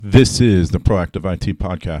This is the Proactive IT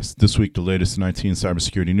Podcast. This week, the latest in IT and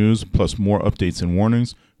cybersecurity news, plus more updates and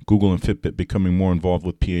warnings. Google and Fitbit becoming more involved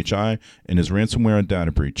with PHI and his ransomware and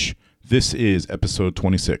data breach. This is episode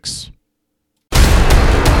 26.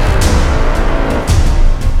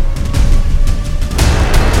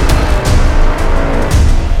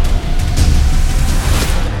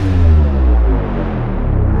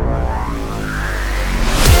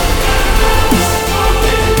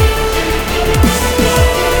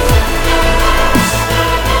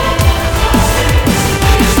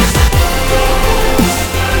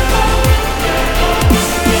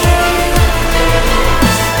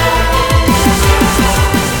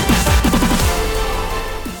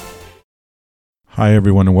 Hi,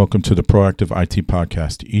 everyone, and welcome to the Proactive IT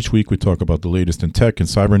Podcast. Each week, we talk about the latest in tech and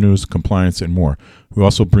cyber news, compliance, and more. We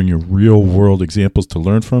also bring you real-world examples to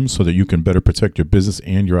learn from so that you can better protect your business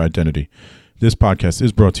and your identity. This podcast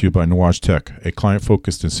is brought to you by Nuage Tech, a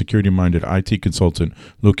client-focused and security-minded IT consultant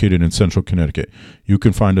located in Central Connecticut. You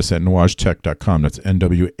can find us at nuagetech.com. That's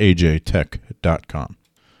NWAJ Tech.com.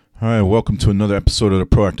 All right, welcome to another episode of the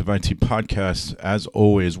Proactive IT Podcast. As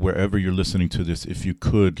always, wherever you're listening to this, if you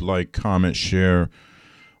could like, comment, share,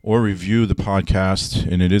 or review the podcast,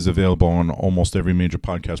 and it is available on almost every major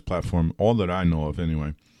podcast platform, all that I know of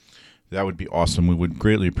anyway, that would be awesome. We would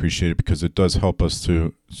greatly appreciate it because it does help us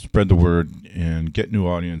to spread the word and get new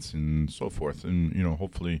audience and so forth, and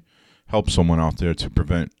hopefully help someone out there to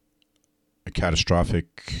prevent a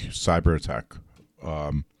catastrophic cyber attack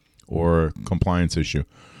or compliance issue.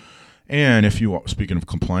 And if you are, speaking of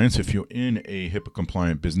compliance, if you're in a HIPAA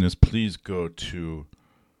compliant business, please go to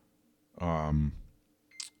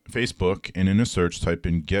Facebook and in a search type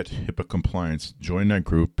in Get HIPAA Compliance. Join that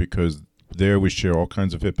group because there we share all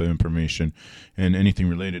kinds of HIPAA information and anything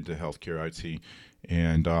related to healthcare IT.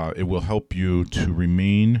 And it will help you to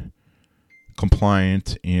remain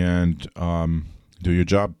compliant and do your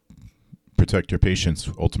job, protect your patients.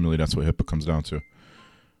 Ultimately, that's what HIPAA comes down to.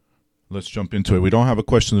 Let's jump into it. We don't have a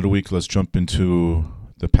question of the week. Let's jump into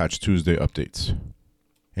the Patch Tuesday updates.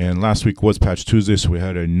 And last week was Patch Tuesday, so we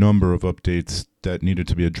had a number of updates that needed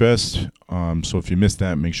to be addressed. So if you missed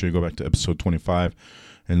that, make sure you go back to episode 25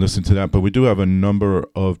 and listen to that. But we do have a number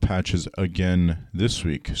of patches again this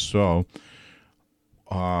week. So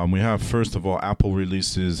we have, first of all, Apple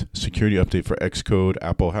releases security update for Xcode.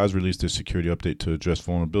 Apple has released a security update to address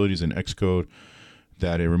vulnerabilities in Xcode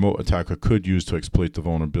that a remote attacker could use to exploit the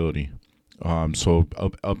vulnerability. So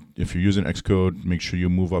if you're using Xcode, make sure you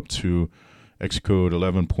move up to Xcode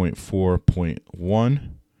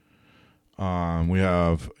 11.4.1. We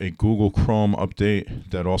have a Google Chrome update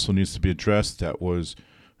that also needs to be addressed. That was,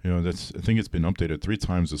 I think it's been updated 3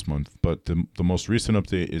 times this month, but the most recent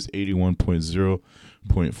update is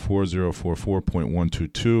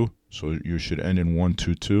 81.0.4044.122. So you should end in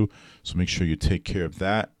 122. So make sure you take care of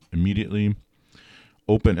that immediately.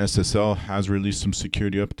 OpenSSL has released some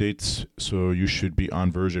security updates, so you should be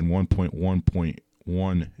on version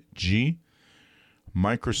 1.1.1G.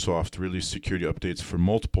 Microsoft released security updates for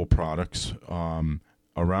multiple products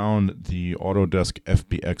around the Autodesk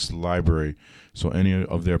FBX library. So any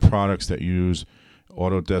of their products that use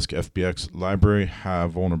Autodesk FBX library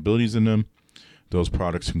have vulnerabilities in them. Those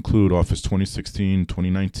products include Office 2016,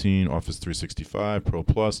 2019, Office 365, Pro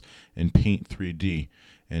Plus, and Paint 3D.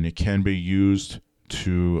 And it can be used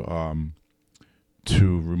to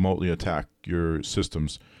remotely attack your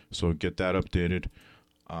systems. So get that updated.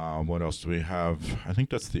 What else do we have? I think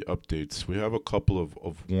that's the updates. We have a couple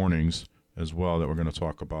of warnings as well that we're going to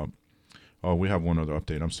talk about. Oh, we have one other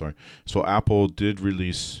update. I'm sorry. So Apple did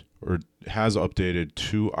release or has updated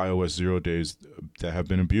 2 iOS 0 days that have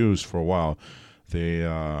been abused for a while. They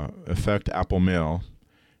affect Apple Mail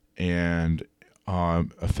and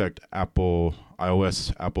affect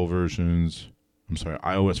iOS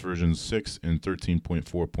versions 6 and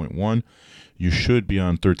 13.4.1. You should be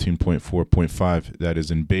on 13.4.5. That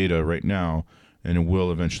is in beta right now, and it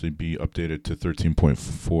will eventually be updated to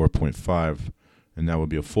 13.4.5, and that will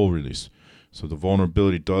be a full release. So the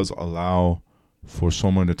vulnerability does allow for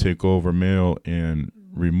someone to take over mail and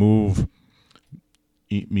remove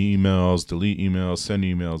emails, delete emails, send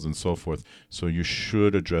emails, and so forth. So you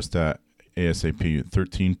should address that ASAP.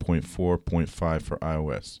 13.4.5 for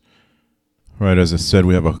iOS. All right, as I said,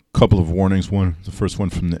 we have a couple of warnings. The first one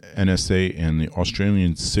from the NSA and the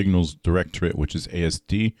Australian Signals Directorate, which is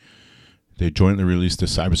ASD. They jointly released a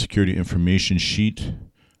cybersecurity information sheet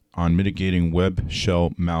on mitigating web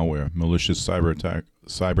shell malware. Malicious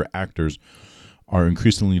cyber actors are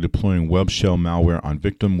increasingly deploying web shell malware on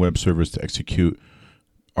victim web servers to execute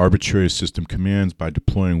arbitrary system commands. By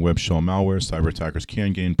deploying web shell malware, cyber attackers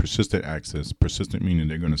can gain persistent access, persistent meaning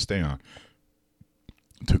they're going to stay on,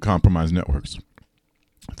 to compromise networks.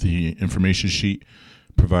 The information sheet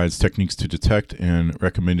provides techniques to detect and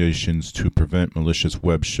recommendations to prevent malicious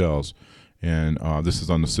web shells. And this is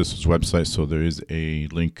on the CISO's website, so there is a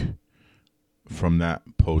link from that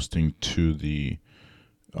posting to the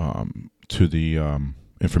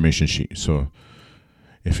information sheet. So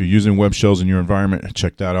if you're using web shells in your environment,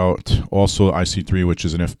 check that out. Also, IC3, which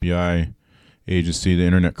is an FBI agency, the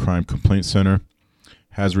Internet Crime Complaint Center,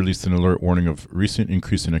 has released an alert warning of recent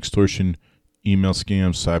increase in extortion, email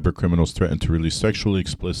scams. Cyber criminals threaten to release sexually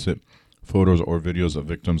explicit photos or videos of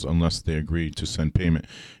victims unless they agree to send payment.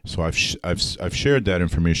 So I've shared that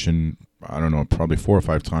information, I don't know, probably 4 or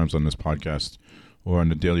 5 times on this podcast or on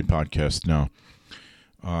the daily podcast now.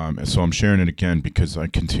 And so I'm sharing it again because I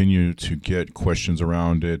continue to get questions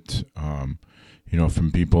around it,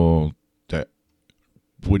 from people that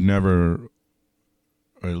would never,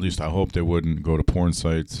 or at least I hope they wouldn't, go to porn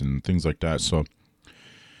sites and things like that. So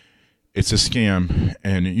it's a scam,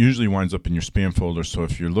 and it usually winds up in your spam folder. So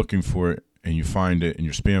if you're looking for it and you find it in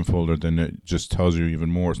your spam folder, then it just tells you even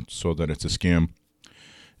more so that it's a scam.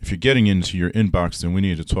 If you're getting into your inbox, then we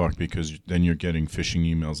need to talk, because then you're getting phishing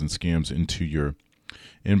emails and scams into your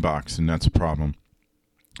inbox, and that's a problem.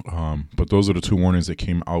 But those are the 2 warnings that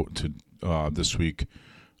came out to this week.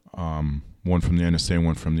 One from the NSA and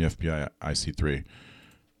one from the FBI IC3.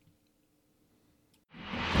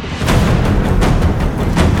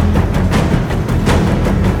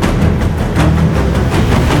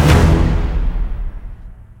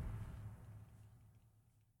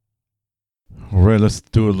 All right, let's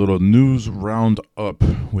do a little news roundup.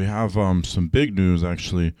 We have some big news,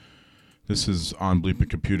 actually. This is on Bleeping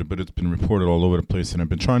Computer, but it's been reported all over the place, and I've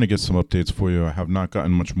been trying to get some updates for you. I have not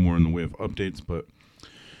gotten much more in the way of updates, but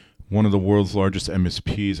one of the world's largest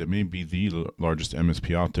MSPs, it may be the largest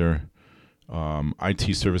MSP out there,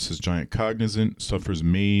 IT services giant Cognizant, suffers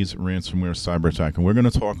Maze ransomware cyber attack. And we're going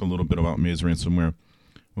to talk a little bit about Maze ransomware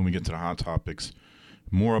when we get to the hot topics,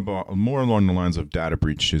 more along the lines of data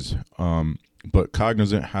breaches. But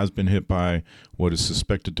Cognizant has been hit by what is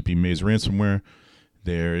suspected to be Maze ransomware.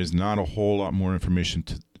 There is not a whole lot more information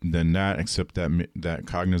than that, except that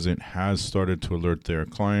Cognizant has started to alert their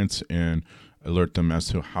clients and alert them as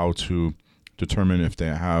to how to determine if they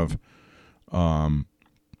have any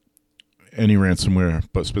ransomware,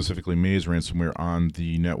 but specifically Maze ransomware on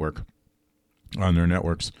the network, on their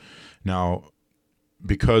networks. Now,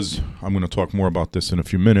 because I'm going to talk more about this in a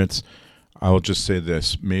few minutes, I'll just say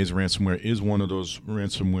this. Maze ransomware is one of those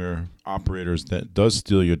ransomware operators that does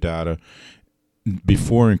steal your data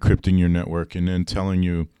before encrypting your network and then telling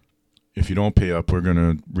you, if you don't pay up, we're going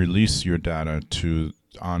to release your data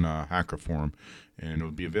on a hacker forum, and it will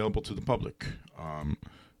be available to the public.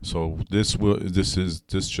 So this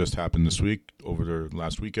just happened this week, over the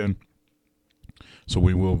last weekend. So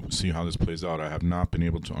we will see how this plays out. I have not been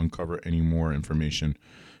able to uncover any more information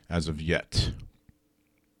as of yet.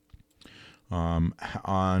 On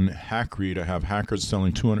HackRead, I have hackers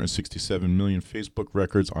selling 267 million Facebook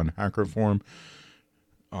records on Hacker Forum.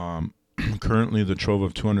 Currently, the trove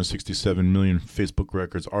of 267 million Facebook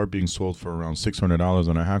records are being sold for around $600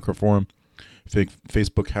 on a Hacker Forum.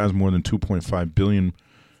 Facebook has more than 2.5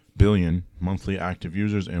 billion monthly active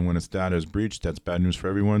users, and when its data is breached, that's bad news for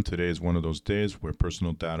everyone. Today is one of those days where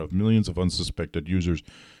personal data of millions of unsuspected users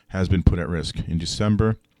has been put at risk. In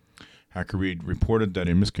December, HackerRead reported that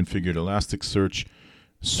a misconfigured Elasticsearch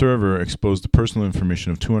server exposed the personal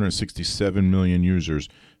information of 267 million users.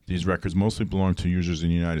 These records mostly belong to users in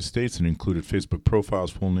the United States and included Facebook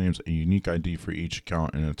profiles, full names, a unique ID for each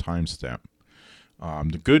account, and a timestamp.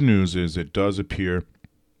 The good news is it does appear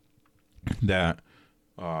that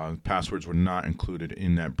passwords were not included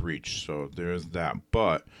in that breach. So there's that.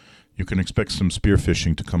 But you can expect some spear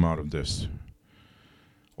phishing to come out of this.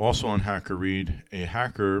 Also on HackerRead, a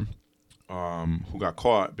hacker who got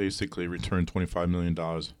caught basically returned $25 million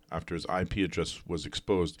after his IP address was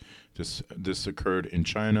exposed. This occurred in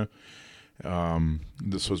China.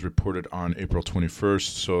 This was reported on April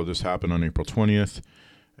 21st, so this happened on April 20th.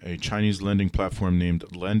 A Chinese lending platform named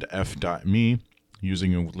LendF.me,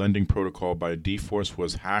 using a lending protocol by dForce,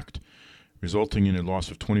 was hacked, resulting in a loss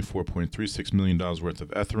of $24.36 million worth of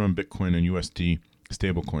Ethereum, Bitcoin, and USD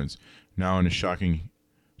stablecoins. Now, in a shocking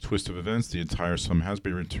twist of events, the entire sum has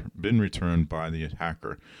been returned by the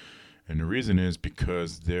hacker. And the reason is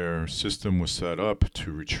because their system was set up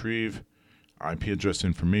to retrieve IP address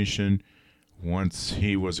information. Once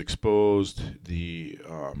he was exposed, the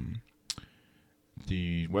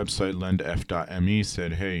The website lendf.me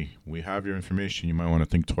said, hey, we have your information. You might want to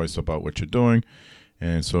think twice about what you're doing.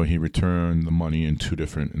 And so he returned the money in 2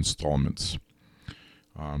 different installments.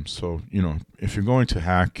 So, if you're going to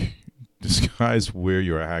hack, disguise where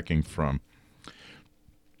you're hacking from.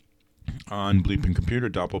 On Bleeping Computer,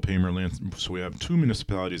 Doppelpaymer land. So we have 2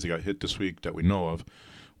 municipalities that got hit this week that we know of.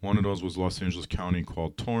 One of those was Los Angeles County,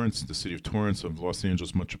 called Torrance. The city of Torrance of Los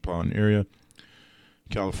Angeles metropolitan area,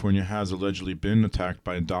 California, has allegedly been attacked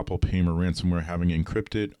by a Doppelpaymer ransomware, having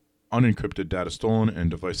unencrypted data stolen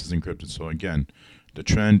and devices encrypted. So again, the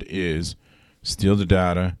trend is steal the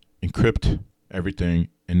data, encrypt everything,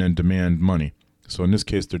 and then demand money. So in this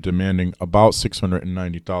case, they're demanding about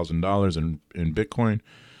 $690,000 in Bitcoin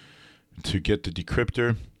to get the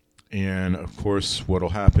decryptor. And of course, what will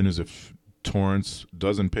happen is if Torrance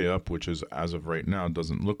doesn't pay up, which is as of right now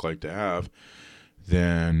doesn't look like they have,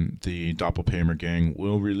 then the Doppelpaymer gang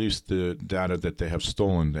will release the data that they have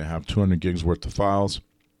stolen. They have 200 gigs worth of files.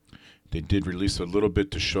 They did release a little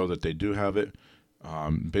bit to show that they do have it.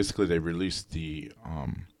 Basically, they released the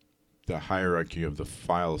hierarchy of the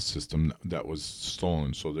file system that was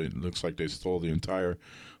stolen. So it looks like they stole the entire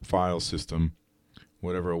file system,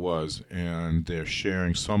 whatever it was, and they're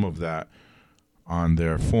sharing some of that on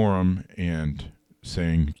their forum and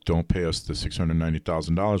saying, don't pay us the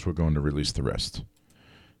 $690,000, we're going to release the rest.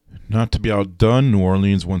 Not to be outdone, New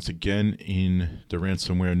Orleans once again in the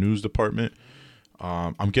ransomware news department.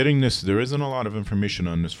 I'm getting this, there isn't a lot of information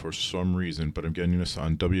on this for some reason, but I'm getting this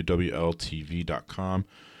on WWLTV.com.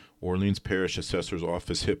 Orleans Parish Assessor's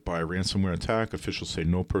Office hit by a ransomware attack. Officials say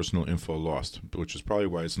no personal info lost, which is probably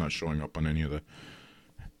why it's not showing up on any of the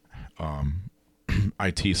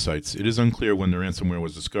IT sites. It is unclear when the ransomware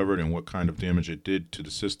was discovered and what kind of damage it did to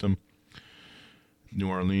the system. The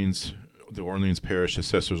Orleans Parish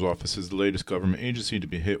Assessor's Office is the latest government agency to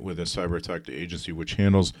be hit with a cyber attack. The agency, which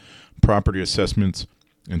handles property assessments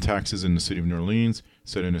and taxes in the city of New Orleans,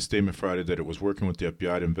 said in a statement Friday that it was working with the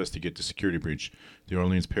FBI to investigate the security breach. The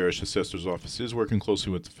Orleans Parish Assessor's Office is working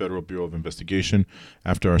closely with the Federal Bureau of Investigation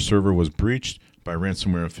after our server was breached by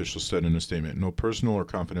ransomware, officials said in a statement. No personal or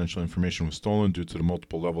confidential information was stolen due to the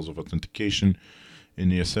multiple levels of authentication in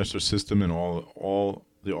the assessor system, and all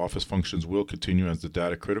the office functions will continue as the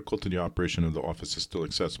data critical to the operation of the office is still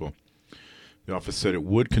accessible. The office said it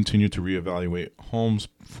would continue to reevaluate homes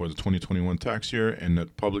for the 2021 tax year, and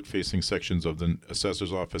that public-facing sections of the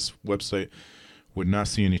assessor's office website would not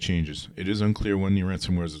see any changes. It is unclear when the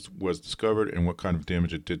ransomware was discovered and what kind of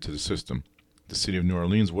damage it did to the system. The city of New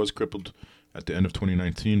Orleans was crippled at the end of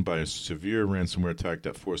 2019 by a severe ransomware attack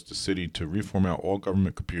that forced the city to reformat all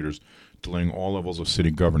government computers, delaying all levels of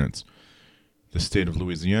city governance. The state of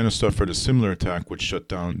Louisiana suffered a similar attack, which shut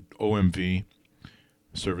down OMV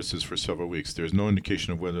services for several weeks. There is no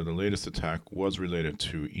indication of whether the latest attack was related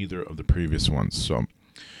to either of the previous ones. So,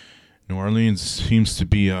 New Orleans seems to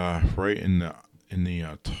be right in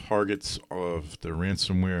the targets of the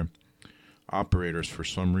ransomware operators for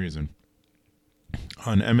some reason.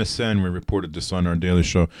 On MSN, we reported this on our daily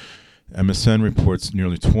show. MSN reports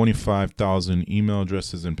nearly 25,000 email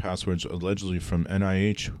addresses and passwords allegedly from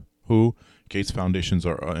NIH, WHO, Gates Foundations,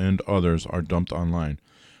 and others are dumped online.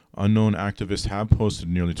 Unknown activists have posted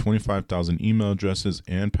nearly 25,000 email addresses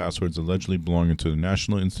and passwords allegedly belonging to the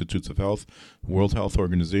National Institutes of Health, World Health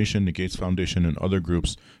Organization, the Gates Foundation, and other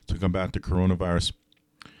groups to combat the coronavirus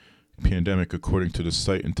pandemic, according to the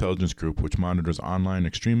Site Intelligence Group, which monitors online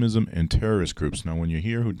extremism and terrorist groups. Now, when you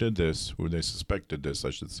hear who did this, who they suspected this, I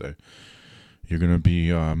should say, you're going to be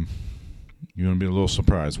a little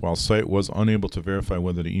surprised. While Site was unable to verify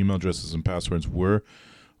whether the email addresses and passwords were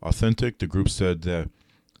authentic, the group said that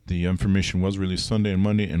the information was released Sunday and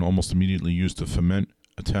Monday and almost immediately used to foment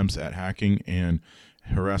attempts at hacking and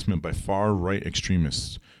harassment by far-right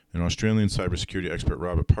extremists. An Australian cybersecurity expert,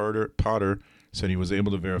 Robert Potter, said he was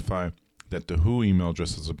able to verify that the WHO email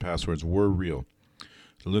addresses and passwords were real.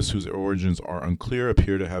 The lists, whose origins are unclear,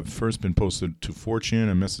 appear to have first been posted to 4chan,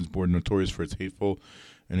 a message board notorious for its hateful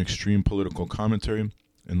and extreme political commentary,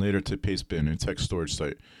 and later to Pastebin, a text storage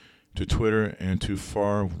site, to Twitter, and to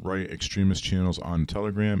far-right extremist channels on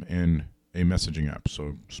Telegram and a messaging app.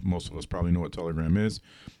 So most of us probably know what Telegram is.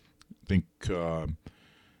 Think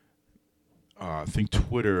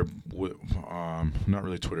Twitter, not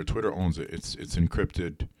really Twitter. Twitter owns it. It's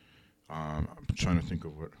encrypted. I'm trying to think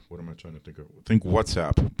of what am I trying to think of? Think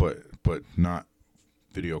WhatsApp, but not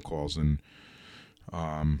video calls. And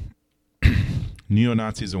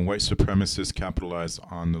neo-Nazis and white supremacists capitalized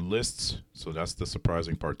on the lists. So that's the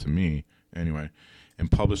surprising part to me, anyway. and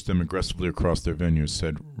publish them aggressively across their venues,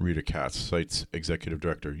 said Rita Katz, site's executive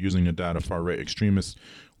director. Using the data, far-right extremists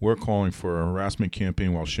were calling for a harassment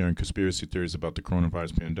campaign while sharing conspiracy theories about the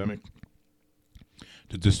coronavirus pandemic.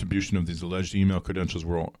 The distribution of these alleged email credentials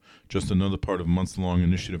were just another part of a months-long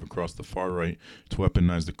initiative across the far right to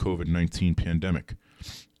weaponize the COVID-19 pandemic.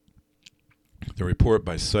 The report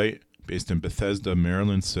by Site, based in Bethesda,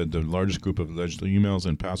 Maryland, said the largest group of alleged emails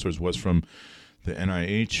and passwords was from the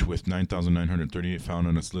NIH, with 9,938 found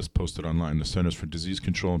on its list posted online. The Centers for Disease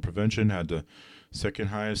Control and Prevention had the second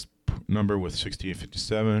highest number with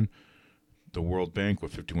 6,857. The World Bank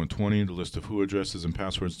with 5,120. The list of WHO addresses and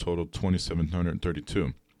passwords totaled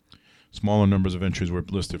 2,732. Smaller numbers of entries were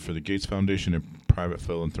listed for the Gates Foundation, a private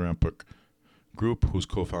philanthropic group whose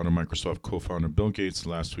co-founder, Microsoft co-founder Bill Gates,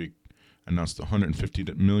 last week announced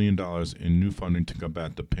 $150 million in new funding to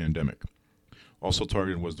combat the pandemic. Also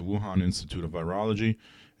targeted was the Wuhan Institute of Virology,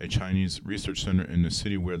 a Chinese research center in the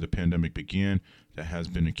city where the pandemic began that has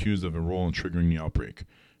been accused of a role in triggering the outbreak.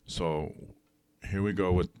 So here we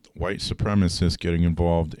go with white supremacists getting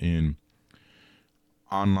involved in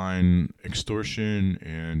online extortion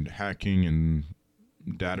and hacking and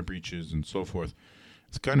data breaches and so forth.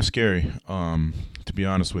 It's kind of scary, to be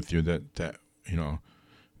honest with you, that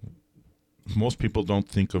most people don't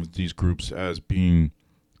think of these groups as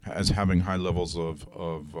having high levels of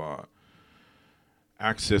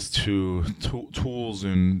access to tools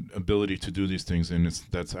and ability to do these things, and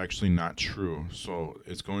that's actually not true. So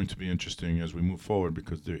it's going to be interesting as we move forward,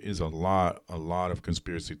 because there is a lot of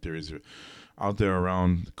conspiracy theories out there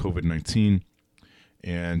around COVID-19,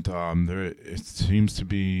 and it seems to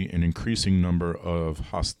be an increasing number of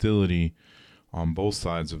hostility on both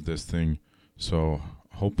sides of this thing. So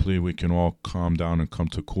hopefully we can all calm down and come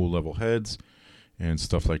to cool, level heads, and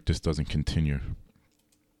stuff like this doesn't continue.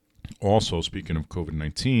 Also, speaking of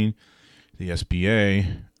COVID-19, the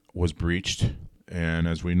SBA was breached, and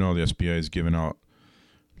as we know, the SBA is giving out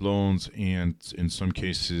loans and, in some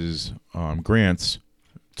cases, grants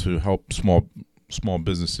to help small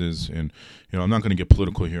businesses. And I'm not going to get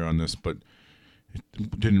political here on this, but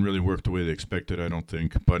it didn't really work the way they expected, I don't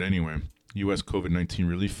think. But anyway, U.S. COVID-19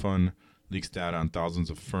 Relief Fund leaks data on thousands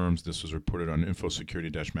of firms. This was reported on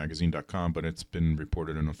infosecurity-magazine.com, but it's been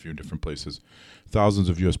reported in a few different places. Thousands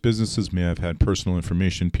of U.S. businesses may have had personal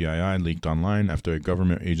information, PII, leaked online after a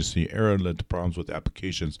government agency error led to problems with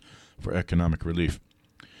applications for economic relief.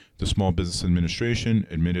 The Small Business Administration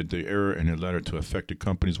admitted the error in a letter to affected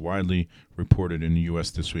companies, widely reported in the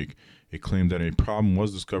U.S. this week. It claimed that a problem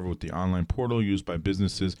was discovered with the online portal used by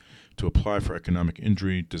businesses to apply for economic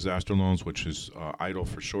injury disaster loans, which is EIDL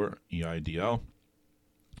for short, EIDL.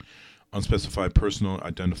 Unspecified personal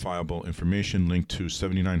identifiable information linked to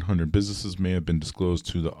 7,900 businesses may have been disclosed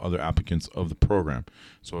to the other applicants of the program.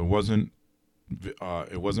 So it wasn't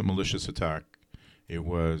malicious attack. It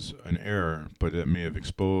was an error, but it may have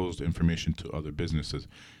exposed information to other businesses.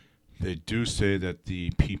 They do say that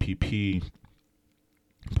the PPP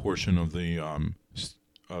portion of the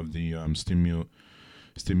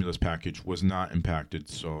stimulus package was not impacted,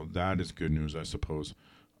 so that is good news, I suppose.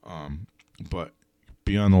 But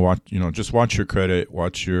be on the watch. Just watch your credit,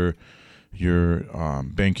 watch your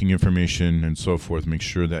banking information, and so forth. Make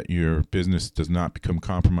sure that your business does not become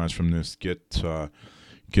compromised from this. Get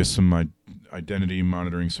some identity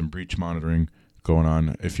monitoring, some breach monitoring going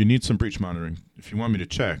on. If you need some breach monitoring, if you want me to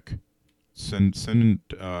check, send an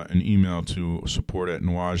email to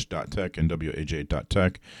support@nuage.tech,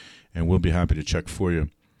 nwaj.tech, and we'll be happy to check for you.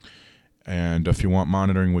 And if you want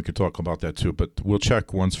monitoring, we could talk about that too. But we'll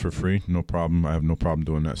check once for free, no problem. I have no problem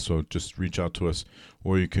doing that. So just reach out to us,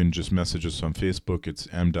 or you can just message us on Facebook. It's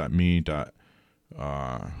m.me.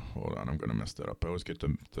 Hold on, I'm going to mess that up. I always get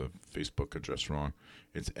the Facebook address wrong.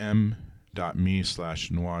 It's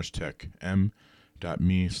m.me/nuagetech,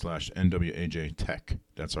 m.me/nwaj-tech.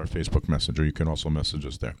 That's our Facebook messenger. You can also message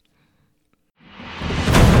us there.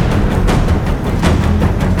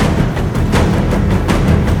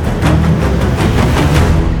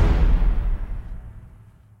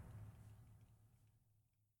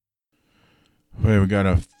 Okay, we got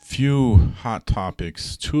a few hot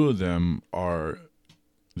topics. Two of them are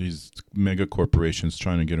these mega corporations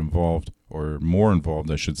trying to get involved, or more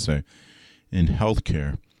involved, I should say, in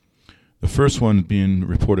healthcare. The first one being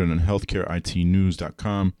reported on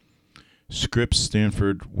healthcareitnews.com. Scripps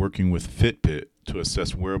Stanford working with Fitbit to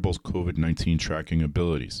assess wearables COVID-19 tracking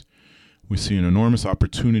abilities. We see an enormous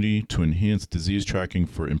opportunity to enhance disease tracking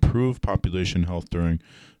for improved population health during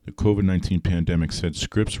the COVID-19 pandemic, said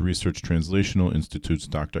Scripps Research Translational Institute's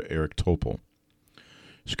Dr. Eric Topol.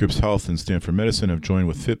 Scripps Health and Stanford Medicine have joined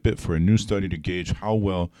with Fitbit for a new study to gauge how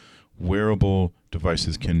well wearable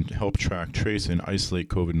devices can help track, trace, and isolate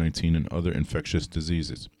COVID-19 and other infectious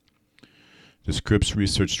diseases. The Scripps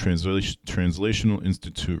Research Translational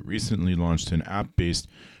Institute recently launched an app-based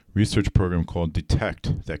research program called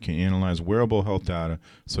Detect that can analyze wearable health data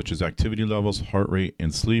such as activity levels, heart rate,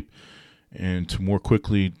 and sleep, and to more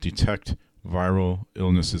quickly detect viral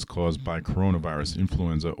illnesses caused by coronavirus,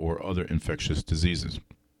 influenza, or other infectious diseases.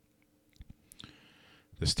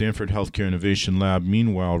 The Stanford Healthcare Innovation Lab,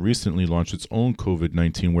 meanwhile, recently launched its own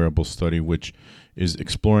COVID-19 wearable study, which is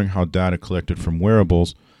exploring how data collected from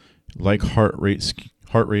wearables like heart rate,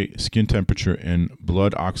 skin temperature, and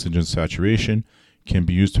blood oxygen saturation can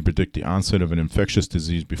be used to predict the onset of an infectious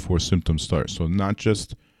disease before symptoms start. So not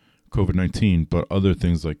just COVID-19, but other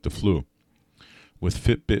things like the flu. With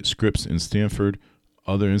Fitbit, Scripps, and Stanford,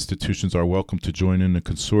 other institutions are welcome to join in the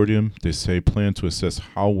consortium. They say plan to assess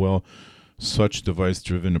how well such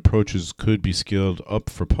device-driven approaches could be scaled up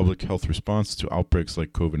for public health response to outbreaks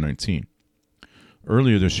like COVID-19.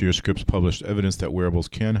 Earlier this year, Scripps published evidence that wearables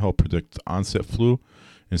can help predict onset flu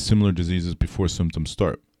and similar diseases before symptoms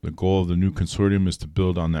start. The goal of the new consortium is to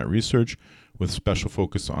build on that research with special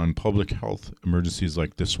focus on public health emergencies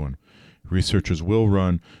like this one. Researchers will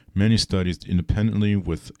run many studies independently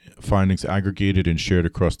with findings aggregated and shared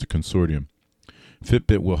across the consortium.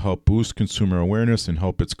 Fitbit will help boost consumer awareness and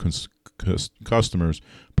help its customers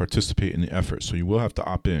participate in the effort, so you will have to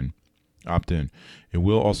opt in. It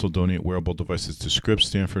will also donate wearable devices to Scripps,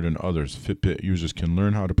 Stanford, and others. Fitbit users can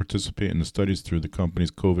learn how to participate in the studies through the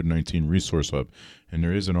company's COVID-19 Resource Hub. And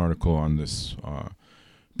there is an article on this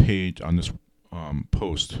page, on this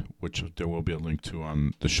post, which there will be a link to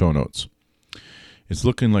on the show notes. It's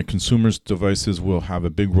looking like consumers' devices will have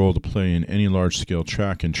a big role to play in any large-scale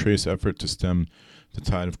track and trace effort to stem the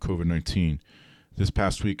tide of COVID-19. This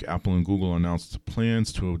past week, Apple and Google announced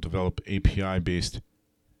plans to develop API-enabled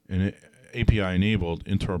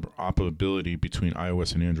interoperability between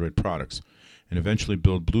iOS and Android products, and eventually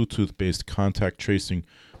build Bluetooth-based contact tracing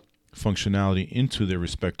functionality into their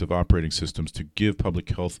respective operating systems to give public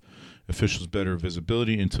health officials better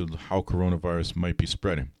visibility into how coronavirus might be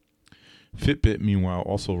spreading. Fitbit, meanwhile,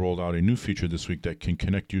 also rolled out a new feature this week that can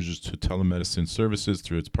connect users to telemedicine services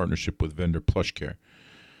through its partnership with vendor PlushCare.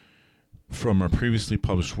 From our previously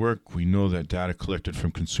published work, we know that data collected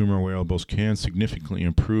from consumer wearables can significantly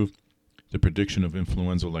improve the prediction of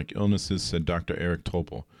influenza-like illnesses, said Dr. Eric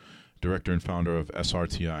Topol, director and founder of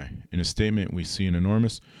SRTI. In a statement, we see an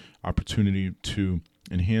enormous opportunity to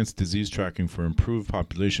enhance disease tracking for improved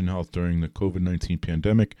population health during the COVID-19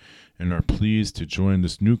 pandemic and are pleased to join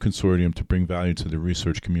this new consortium to bring value to the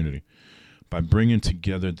research community. By bringing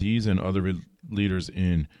together these and other leaders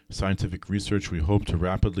in scientific research, we hope to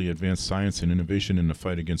rapidly advance science and innovation in the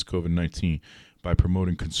fight against COVID-19 by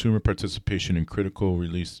promoting consumer participation in critical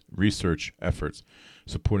research efforts,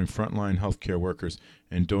 supporting frontline healthcare workers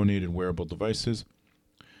and donated wearable devices,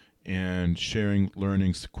 and sharing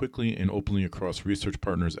learnings quickly and openly across research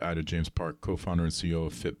partners, added James Park, co-founder and CEO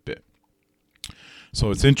of Fitbit.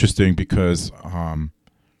 So it's interesting because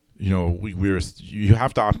you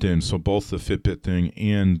have to opt in. So both the Fitbit thing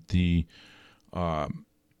and the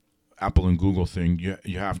Apple and Google thing,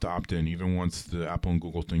 you have to opt in. Even once the Apple and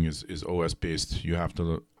Google thing is OS based, you have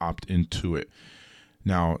to opt into it.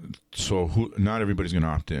 Now, not everybody's going to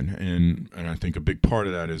opt in, and I think a big part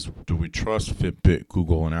of that is, do we trust Fitbit,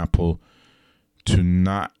 Google, and Apple to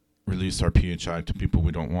not release our PHI to people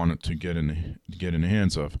we don't want it to get in the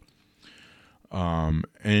hands of? And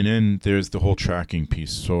then there's the whole tracking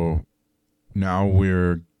piece. So now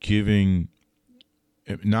we're giving,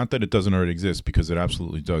 not that it doesn't already exist, because it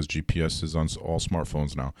absolutely does. GPS is on all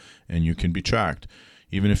smartphones now, and you can be tracked.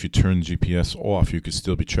 Even if you turn GPS off, you could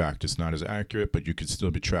still be tracked. It's not as accurate, but you could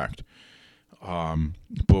still be tracked.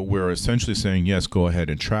 But we're essentially saying, yes, go ahead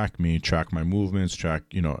and track me, track my movements,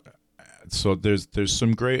 So there's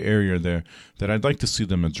some gray area there that I'd like to see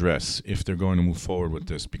them address if they're going to move forward with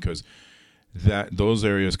this, because those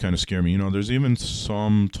areas kind of scare me. There's even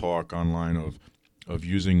some talk online of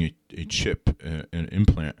using a chip, an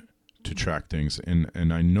implant, to track things,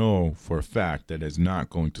 and I know for a fact that is not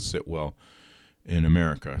going to sit well in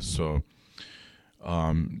America. So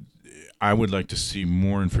I would like to see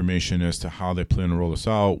more information as to how they plan to roll this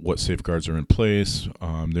out, what safeguards are in place.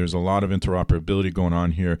 There's a lot of interoperability going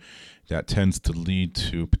on here that tends to lead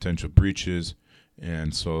to potential breaches,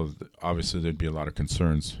 and so obviously there'd be a lot of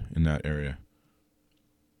concerns in that area.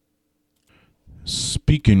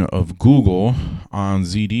 Speaking of Google, on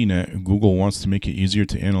ZDNet, Google wants to make it easier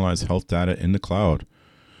to analyze health data in the cloud.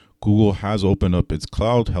 Google has opened up its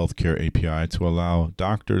Cloud Healthcare API to allow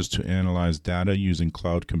doctors to analyze data using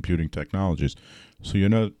cloud computing technologies. So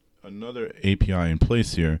another API in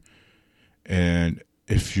place here. And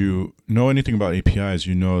if you know anything about APIs,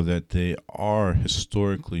 you know that they are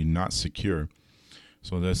historically not secure.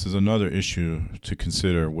 So this is another issue to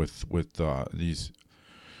consider with these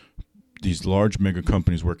large mega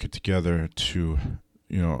companies working together to,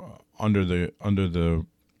 under the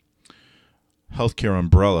healthcare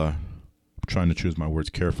umbrella. I'm trying to choose my words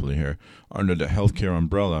carefully here. Under the healthcare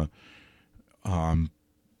umbrella,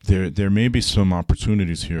 there may be some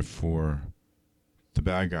opportunities here for the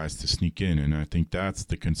bad guys to sneak in, and I think that's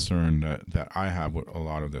the concern that I have with a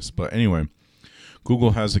lot of this. But anyway,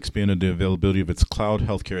 Google has expanded the availability of its cloud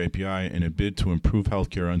healthcare API in a bid to improve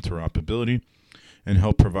healthcare interoperability and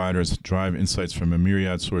help providers drive insights from a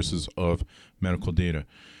myriad sources of medical data.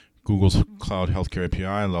 Google's Cloud Healthcare API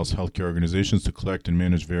allows healthcare organizations to collect and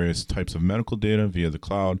manage various types of medical data via the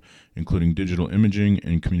cloud, including digital imaging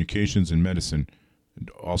and communications in medicine,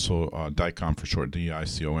 also DICOM for short,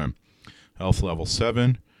 DICOM. Health Level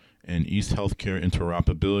 7 and East Healthcare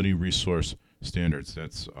Interoperability Resource Standards.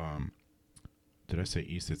 That's, did I say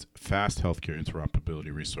East? It's Fast Healthcare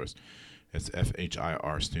Interoperability Resource. It's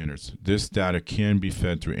FHIR standards. This data can be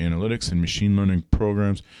fed through analytics and machine learning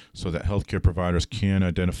programs so that healthcare providers can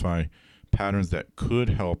identify patterns that could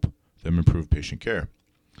help them improve patient care.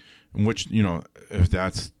 And which, if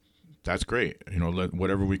that's great.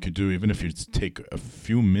 Whatever we could do, even if you take a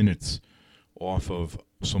few minutes off of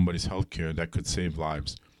somebody's healthcare, that could save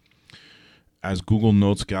lives. As Google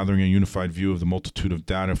notes, gathering a unified view of the multitude of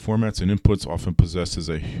data formats and inputs often possesses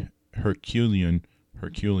a Herculean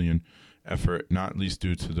effort, not least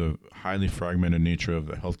due to the highly fragmented nature of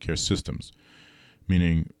the healthcare systems,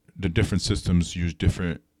 meaning the different systems use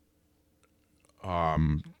different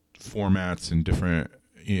formats and different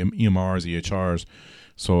EMRs, EHRs,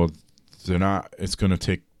 so it's going to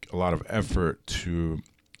take a lot of effort to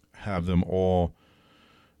have them all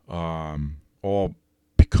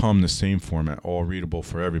become the same format, all readable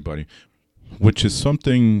for everybody, which is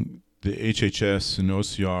something the HHS and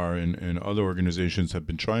OCR and other organizations have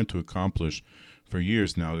been trying to accomplish for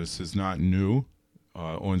years now. This is not new.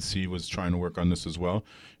 ONC was trying to work on this as well.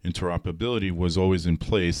 Interoperability was always in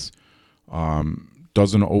place.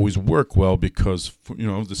 Doesn't always work well because,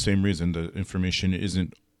 the same reason, the information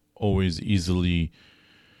isn't always easily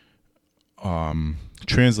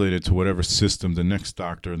translated to whatever system the next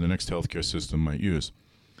doctor, the next healthcare system might use.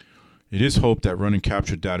 It is hoped that running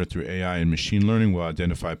captured data through AI and machine learning will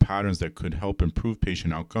identify patterns that could help improve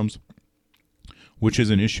patient outcomes, which is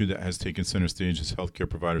an issue that has taken center stage as healthcare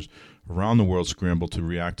providers around the world scramble to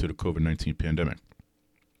react to the COVID-19 pandemic.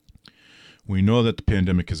 We know that the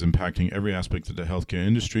pandemic is impacting every aspect of the healthcare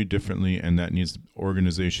industry differently, and that the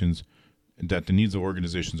needs of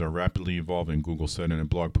organizations are rapidly evolving, Google said in a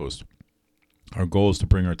blog post. Our goal is to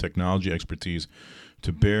bring our technology expertise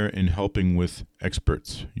to bear in helping with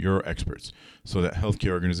your experts, so that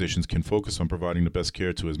healthcare organizations can focus on providing the best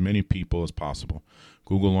care to as many people as possible.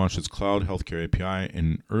 Google launched its Cloud Healthcare API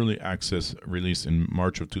in early access release in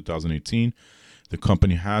March of 2018. The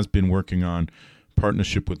company has been working on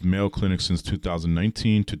partnership with Mayo Clinic since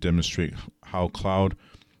 2019 to demonstrate how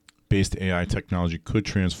cloud-based AI technology could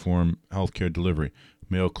transform healthcare delivery.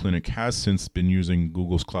 Mayo Clinic has since been using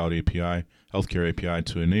Google's Cloud API, Healthcare API,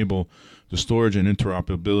 to enable the storage and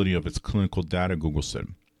interoperability of its clinical data, Google said.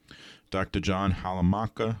 Dr. John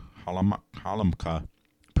Halamka,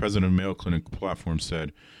 president of Mayo Clinic Platform,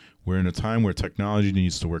 said, "We're in a time where technology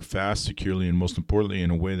needs to work fast, securely, and most importantly, in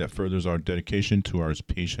a way that furthers our dedication to our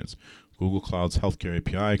patients. Google Cloud's Healthcare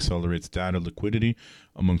API accelerates data liquidity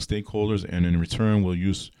among stakeholders and in return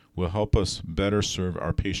will help us better serve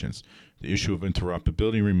our patients. The issue of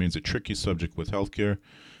interoperability remains a tricky subject with healthcare.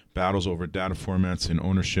 Battles over data formats and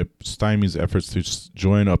ownership stymies efforts to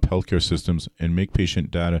join up healthcare systems and make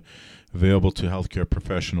patient data available to healthcare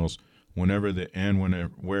professionals wherever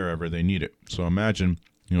they need it." So imagine,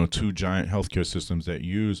 two giant healthcare systems that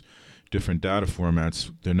use different data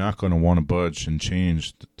formats. They're not going to want to budge and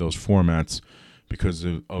change those formats because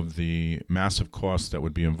of the massive costs that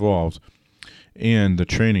would be involved and the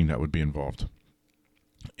training that would be involved.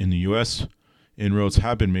 In the U.S., inroads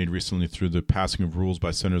have been made recently through the passing of rules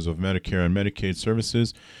by Centers of Medicare and Medicaid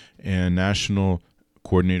Services and National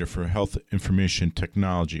Coordinator for Health Information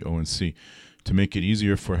Technology, ONC, to make it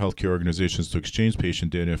easier for healthcare organizations to exchange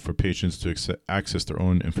patient data for patients to access their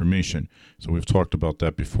own information. So we've talked about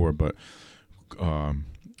that before, but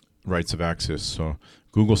rights of access. So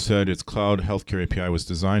Google said its Cloud Healthcare API was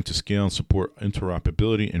designed to scale and support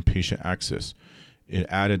interoperability and patient access. It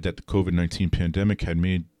added that the COVID-19 pandemic had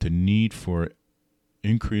made the need for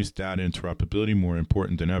increased data interoperability more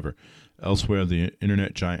important than ever. Elsewhere, the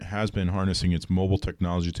internet giant has been harnessing its mobile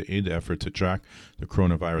technology to aid the effort to track the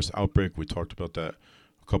coronavirus outbreak. We talked about that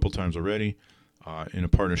a couple times already in a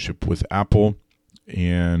partnership with Apple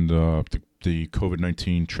and the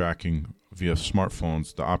COVID-19 tracking via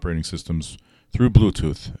smartphones, the operating systems through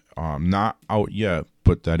Bluetooth. Not out yet,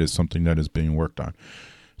 but that is something that is being worked on.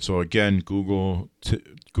 So again, Google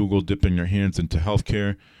dipping their hands into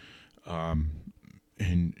healthcare,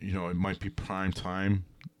 and it might be prime time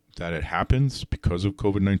that it happens because of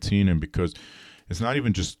COVID-19, and because it's not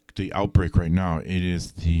even just the outbreak right now. It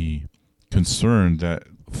is the concern that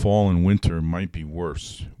fall and winter might be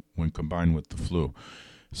worse when combined with the flu.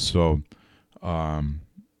 So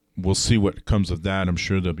we'll see what comes of that. I'm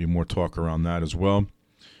sure there'll be more talk around that as well.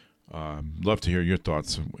 Love to hear your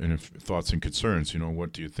thoughts and concerns.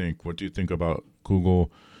 What do you think? What do you think about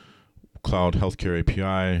Google Cloud Healthcare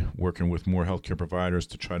API working with more healthcare providers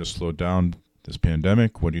to try to slow down this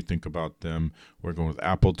pandemic? What do you think about them working with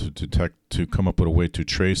Apple to come up with a way to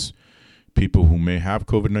trace people who may have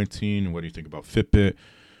COVID-19? What do you think about Fitbit?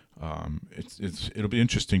 It'll be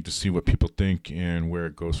interesting to see what people think and where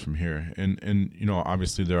it goes from here. And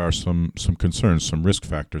obviously there are some concerns, some risk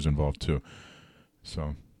factors involved too. So,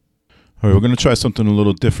 all right, we're going to try something a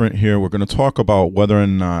little different here. We're going to talk about whether or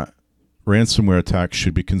not ransomware attacks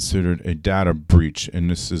should be considered a data breach.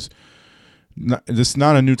 And this is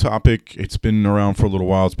not a new topic. It's been around for a little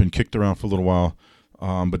while. It's been kicked around for a little while.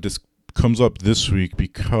 But this comes up this week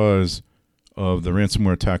because of the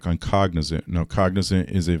ransomware attack on Cognizant. Now,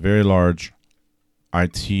 Cognizant is a very large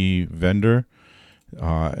IT vendor,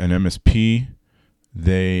 an MSP.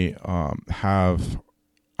 They have,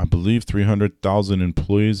 I believe, 300,000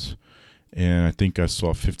 employees, and I think I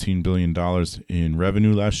saw $15 billion in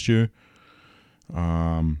revenue last year.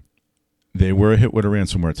 They were hit with a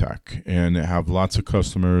ransomware attack, and they have lots of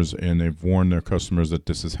customers, and they've warned their customers that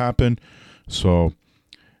this has happened. So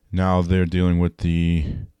now they're dealing with the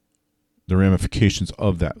ramifications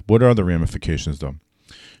of that. What are the ramifications, though?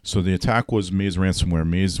 So the attack was Maze ransomware.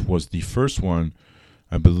 Maze was the first one,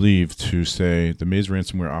 I believe, to say, the Maze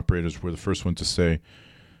ransomware operators were the first one to say,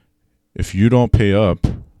 if you don't pay up,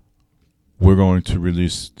 we're going to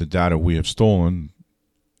release the data we have stolen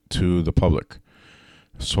to the public.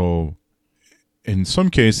 So in some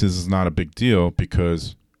cases, it's not a big deal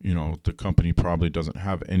because, the company probably doesn't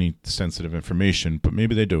have any sensitive information, but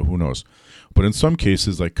maybe they do, who knows. But in some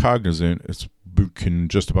cases, like Cognizant, we can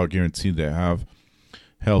just about guarantee they have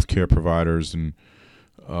healthcare providers and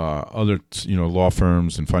other, law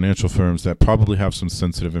firms and financial firms that probably have some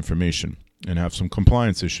sensitive information and have some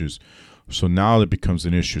compliance issues. So now it becomes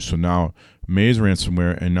an issue. So now Maze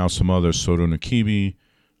ransomware and now some others, Sodinokibi,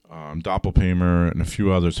 Doppelpaymer, and a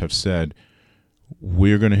few others have said,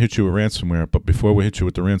 we're going to hit you with ransomware, but before we hit you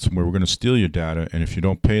with the ransomware, we're going to steal your data, and if you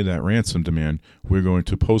don't pay that ransom demand, we're going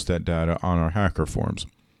to post that data on our hacker forums.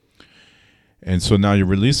 And so now you're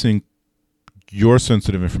releasing your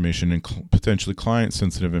sensitive information and potentially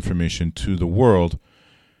client-sensitive information to the world.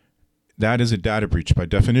 That is a data breach. By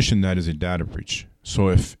definition, that is a data breach. So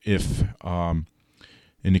if in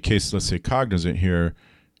the case, let's say Cognizant here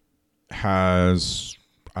has,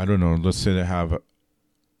 I don't know, let's say they have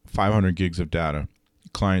 500 gigs of data,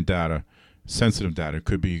 client data, sensitive data. It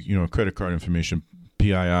could be, credit card information,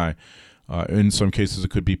 PII. In some cases,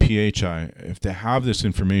 it could be PHI. If they have this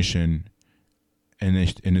information and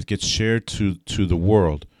it gets shared to the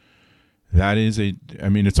world, that is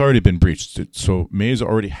it's already been breached. So Maze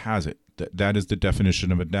already has it. That is the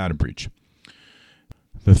definition of a data breach.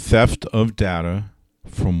 The theft of data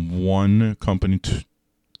from one company to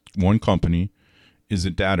one company is a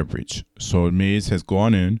data breach. So Maze has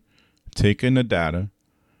gone in, taken the data,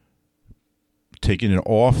 taken it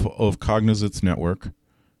off of Cognizant's network,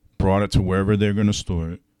 brought it to wherever they're going to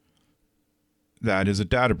store it. That is a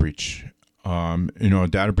data breach. A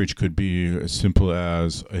data breach could be as simple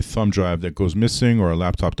as a thumb drive that goes missing or a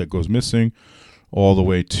laptop that goes missing, all the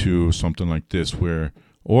way to something like this,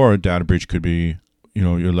 or a data breach could be,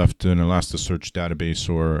 you're left an Elasticsearch database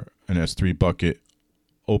or an S3 bucket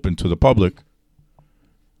open to the public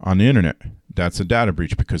on the internet. That's a data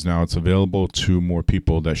breach because now it's available to more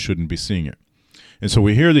people that shouldn't be seeing it. And so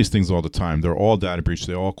we hear these things all the time. They're all data breaches.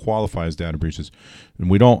 They all qualify as data breaches. And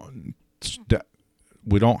we don't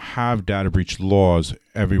have data breach laws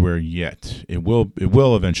everywhere yet. It will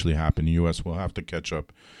eventually happen. The U.S. will have to catch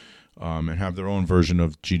up and have their own version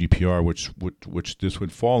of GDPR, which this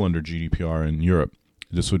would fall under GDPR in Europe.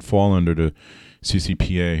 This would fall under the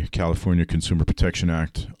CCPA, California Consumer Protection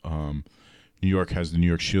Act. New York has the New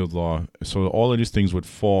York Shield Law. So all of these things would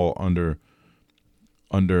fall under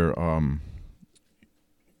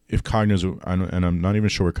if Cognizant, and I'm not even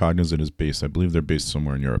sure where Cognizant is based. I believe they're based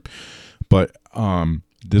somewhere in Europe, but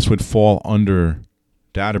this would fall under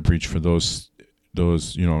data breach for those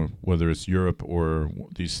whether it's Europe or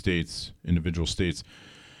these states, individual states.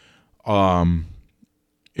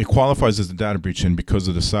 It qualifies as a data breach, and because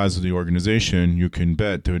of the size of the organization, you can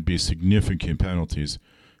bet there would be significant penalties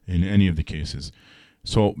in any of the cases.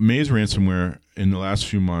 So Maze ransomware in the last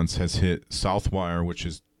few months has hit Southwire, which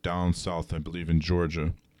is down south, I believe, in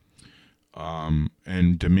Georgia,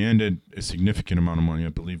 and demanded a significant amount of money. I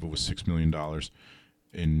believe it was $6 million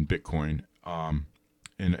in Bitcoin.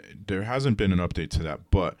 And there hasn't been an update to that,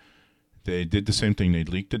 but they did the same thing. They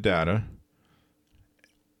leaked the data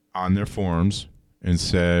on their forums and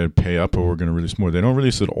said, pay up or we're going to release more. They don't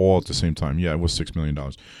release it all at the same time. Yeah, it was $6 million.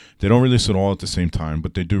 They don't release it all at the same time,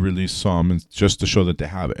 but they do release some, and just to show that they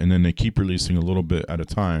have it. And then they keep releasing a little bit at a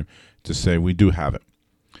time to say, we do have it.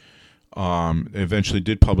 They eventually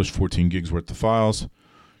did publish 14 gigs worth of files,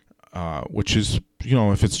 which is,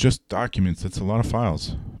 if it's just documents, that's a lot of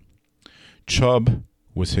files. Chubb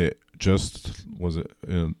was hit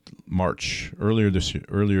March, earlier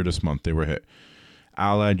this month they were hit.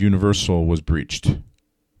 Allied Universal was breached.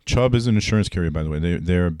 Chubb is an insurance carrier, by the way.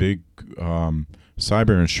 They're a big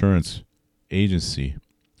cyber insurance agency.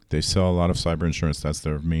 They sell a lot of cyber insurance. That's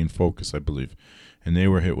their main focus, I believe. And they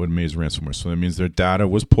were hit with Maze ransomware. So that means their data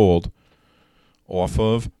was pulled off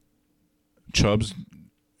of Chubb's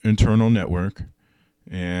internal network,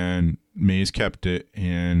 and Maze kept it.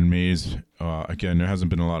 And Maze, again, there hasn't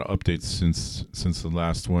been a lot of updates since the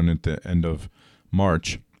last one at the end of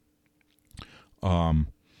March. I'm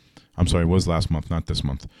sorry, it was last month, not this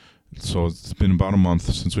month. So it's been about a month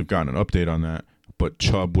since we've gotten an update on that. But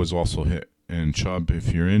Chubb was also hit, and Chubb,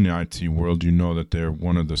 if you're in the IT world, you know that they're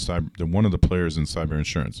one of the players in cyber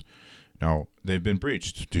insurance. Now they've been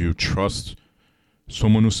breached. Do you trust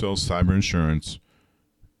someone who sells cyber insurance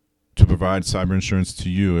to provide cyber insurance to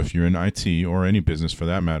you if you're in IT or any business for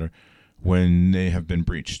that matter, when they have been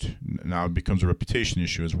breached? Now it becomes a reputation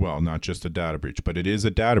issue as well, not just a data breach, but it is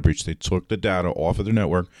a data breach. They took the data off of their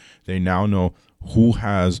network. They now know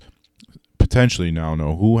potentially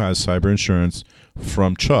who has cyber insurance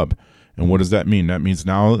from Chubb. And what does that mean? That means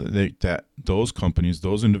now that those companies,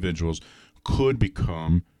 those individuals could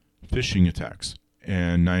become phishing attacks.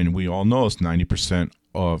 And we all know 90%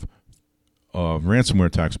 of ransomware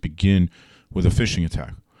attacks begin with a phishing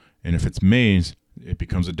attack. And if it's Maze, it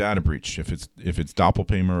becomes a data breach. If it's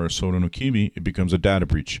Doppelpaymer or Soda no Kibi, it becomes a data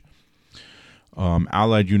breach.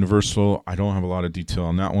 Allied Universal, I don't have a lot of detail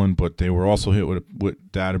on that one, but they were also hit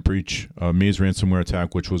with data breach, Maze ransomware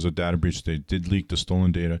attack, which was a data breach. They did leak the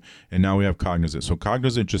stolen data, and now we have Cognizant. So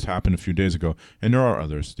Cognizant just happened a few days ago, and there are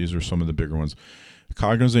others. These are some of the bigger ones.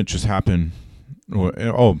 Cognizant just happened.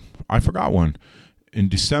 Oh, I forgot one. In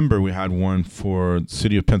December, we had one for the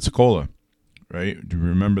city of Pensacola. Right? Do you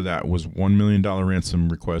remember that? It was $1 million ransom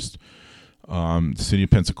request, the city of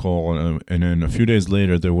Pensacola, and then a few days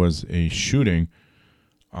later there was a shooting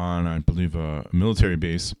on, I believe, a military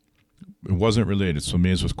base. It wasn't related, so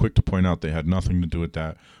Maze was quick to point out they had nothing to do with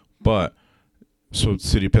that. But so the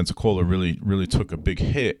city of Pensacola really took a big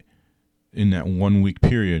hit in that 1 week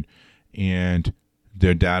period, and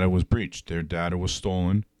their data was breached. Their data was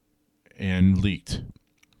stolen and leaked.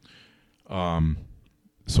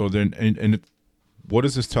 So then, what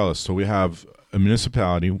does this tell us? So we have a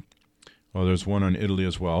municipality. Well, there's one on Italy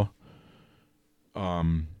as well.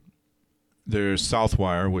 There's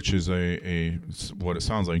Southwire, which is a what it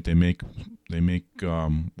sounds like. They make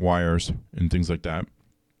wires and things like that.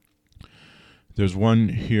 There's one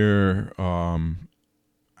here,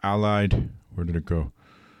 Allied. Where did it go?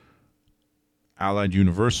 Allied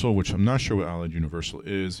Universal, which I'm not sure what Allied Universal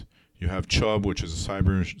is. You have Chubb, which is a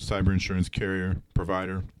cyber insurance carrier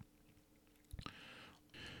provider.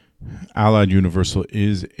 Allied Universal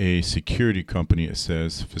is a security company, it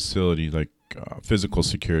says, facility, like physical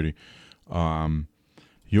security.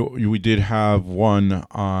 We did have one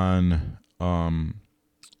on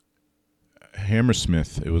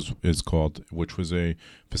Hammersmith, it's called, which was a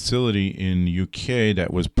facility in the UK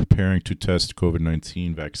that was preparing to test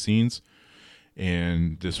COVID-19 vaccines.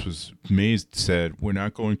 And this was, Maze said, we're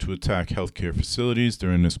not going to attack healthcare facilities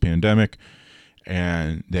during this pandemic.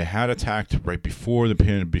 And they had attacked right before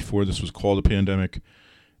before this was called a pandemic.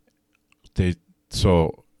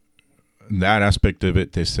 So that aspect of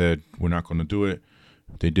it, they said we're not going to do it.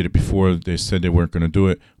 They did it before. They said they weren't going to do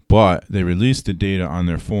it, but they released the data on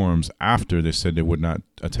their forums after they said they would not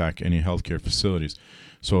attack any healthcare facilities.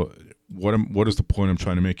 So what is the point I'm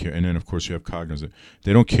trying to make here? And then of course you have Cognizant.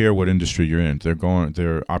 They don't care what industry you're in.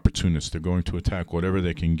 They're opportunists. They're going to attack whatever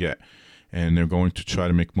they can get. and they're going to try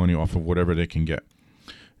to make money off of whatever they can get.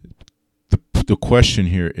 The question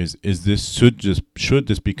here is this should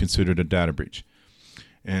this be considered a data breach?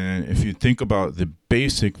 And if you think about the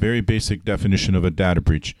very basic definition of a data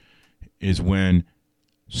breach, is when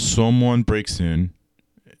someone breaks in,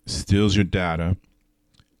 steals your data,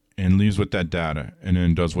 and leaves with that data, and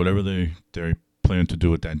then does whatever they plan to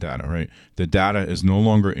do with that data, right? The data is no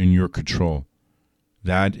longer in your control.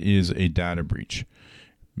 That is a data breach.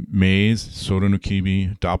 Maze,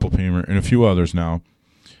 Sodinokibi, Doppelpaymer, and a few others now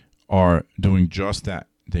are doing just that.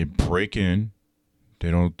 They break in. They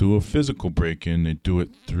don't do a physical break-in. They do it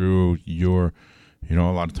through a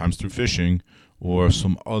lot of times through phishing or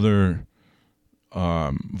some other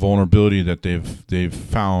vulnerability that they've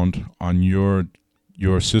found on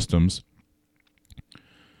your systems.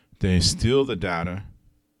 They steal the data,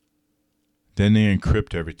 then they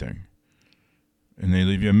encrypt everything, and they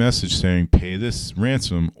leave you a message saying, pay this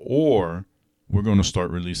ransom or we're going to start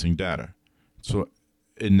releasing data. So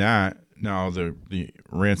in that, now the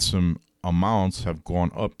ransom amounts have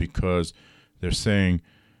gone up because they're saying,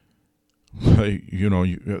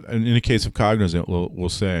 in the case of Cognizant, we'll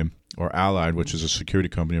say, or Allied, which is a security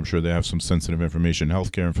company, I'm sure they have some sensitive information,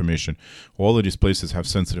 healthcare information. All of these places have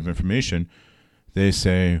sensitive information. They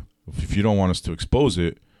say, if you don't want us to expose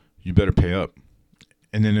it, you better pay up.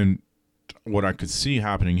 And then what I could see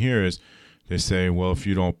happening here is they say, well, if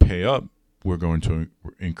you don't pay up, we're going to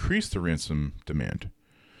increase the ransom demand.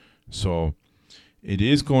 So it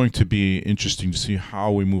is going to be interesting to see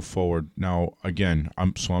how we move forward. Now, again,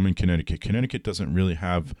 I'm in Connecticut. Connecticut doesn't really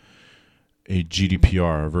have a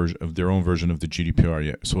GDPR version of their own version of the GDPR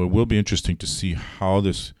yet. So it will be interesting to see how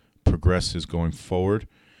this progresses going forward,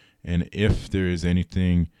 and if there is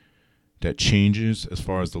anything that changes as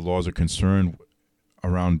far as the laws are concerned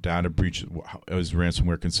around data breach. Is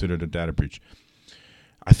ransomware considered a data breach?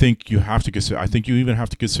 I think you have to consider. I think you even have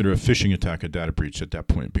to consider a phishing attack a data breach at that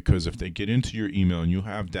point, because if they get into your email and you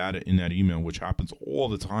have data in that email, which happens all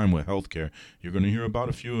the time with healthcare, you're going to hear about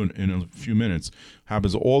a few in a few minutes.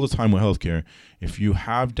 Happens all the time with healthcare. If you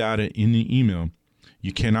have data in the email,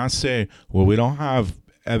 you cannot say, "Well, we don't have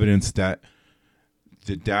evidence that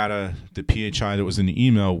the data, the PHI that was in the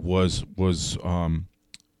email was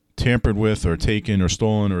tampered with or taken or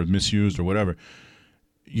stolen or misused or whatever."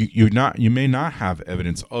 You may not have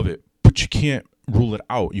evidence of it, but you can't rule it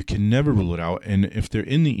out. You can never rule it out. And if they're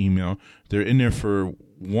in the email, they're in there for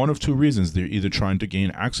one of two reasons. They're either trying to gain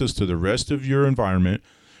access to the rest of your environment,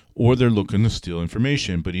 or they're looking to steal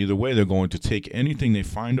information. But either way, they're going to take anything they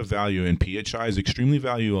find of value, and PHI is extremely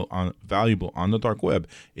valuable on the dark web.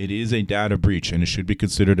 It is a data breach, and it should be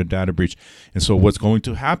considered a data breach. And so what's going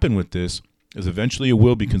to happen with this is eventually it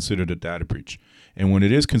will be considered a data breach. And when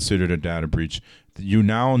it is considered a data breach, you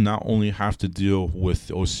now not only have to deal with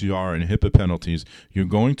OCR and HIPAA penalties, you're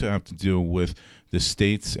going to have to deal with the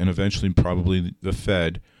states and eventually probably the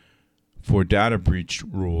Fed for data breach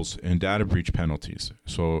rules and data breach penalties.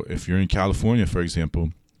 So if you're in California, for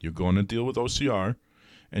example, you're going to deal with OCR,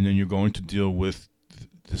 and then you're going to deal with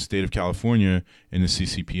the state of California and the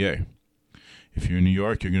CCPA. If you're in New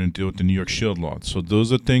York, you're going to deal with the New York Shield Law. So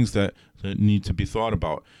those are things that need to be thought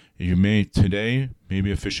about. Today,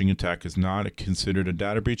 maybe a phishing attack is not considered a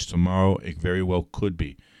data breach. Tomorrow, it very well could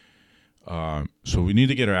be. So we need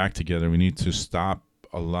to get our act together. We need to stop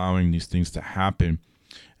allowing these things to happen.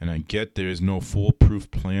 And I get there is no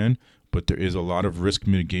foolproof plan, but there is a lot of risk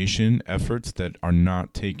mitigation efforts that are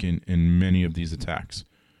not taken in many of these attacks,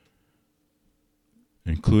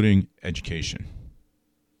 including education.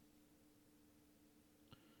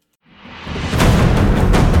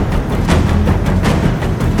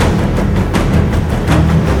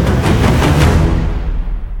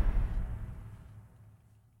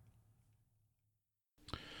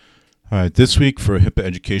 All right, this week for HIPAA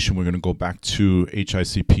education, we're going to go back to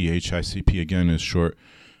HICP. HICP, again, is short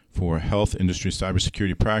for Health Industry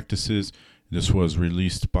Cybersecurity Practices. This was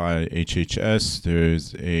released by HHS. There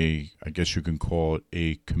is I guess you can call it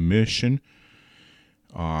a commission.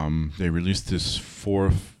 They released this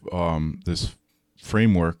this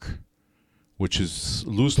framework, which is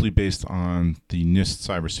loosely based on the NIST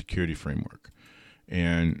cybersecurity framework,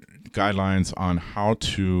 and guidelines on how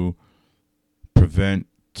to prevent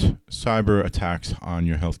cyber attacks on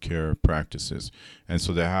your healthcare practices. And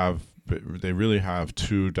so they really have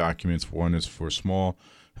two documents. One is for small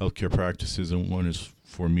healthcare practices, and one is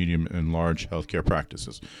for medium and large healthcare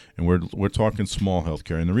practices. And we're talking small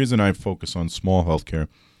healthcare. And the reason I focus on small healthcare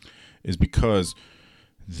is because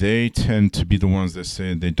they tend to be the ones that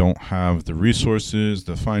say they don't have the resources,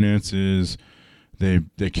 the finances,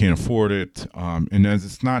 they can't afford it, and as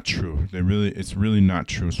it's not true. It's really not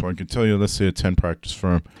true. So I can tell you, let's say a 10 practice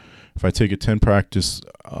firm. If I take a 10 practice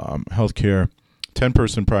healthcare,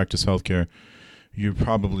 10-person practice healthcare, you're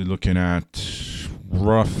probably looking at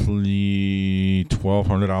roughly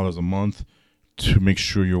 $1,200 a month to make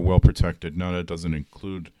sure you're well protected. Now that doesn't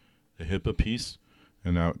include the HIPAA piece,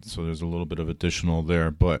 and so there's a little bit of additional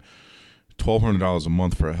there, but $1,200 a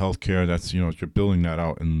month for a healthcare, that's, you're billing that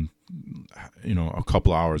out in a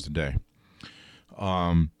couple hours a day.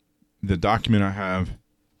 The document I have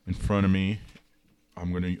in front of me,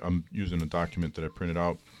 I'm using a document that I printed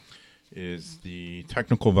out, is the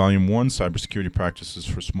Technical Volume 1 Cybersecurity Practices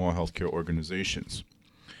for Small Healthcare Organizations.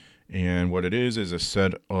 And what it is a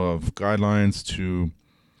set of guidelines to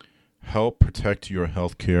help protect your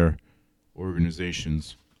healthcare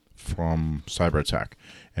organizations from cyber attack.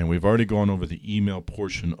 And we've already gone over the email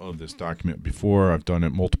portion of this document before. I've done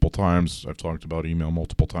it multiple times. I've talked about email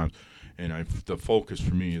multiple times. And the focus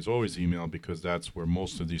for me is always email, because that's where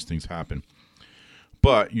most of these things happen.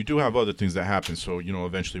 But you do have other things that happen. So,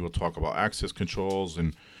 eventually we'll talk about access controls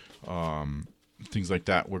and things like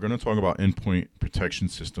that. We're going to talk about endpoint protection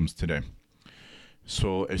systems today.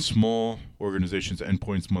 So a small organization's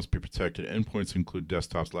endpoints must be protected. Endpoints include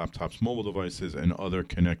desktops, laptops, mobile devices, and other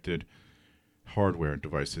connected hardware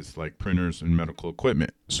devices like printers and medical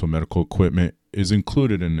equipment. So medical equipment is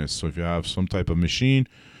included in this. So if you have some type of machine,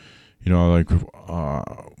 like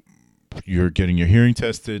you're getting your hearing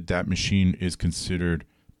tested, that machine is considered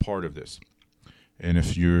part of this. And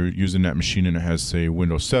if you're using that machine and it has, say,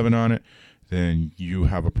 Windows 7 on it, then you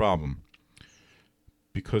have a problem.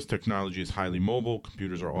 Because technology is highly mobile,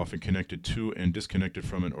 computers are often connected to and disconnected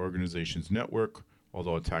from an organization's network,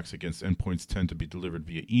 although attacks against endpoints tend to be delivered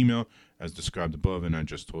via email, as described above, and I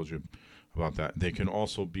just told you about that. They can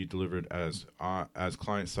also be delivered as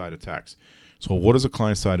client-side attacks. So what does a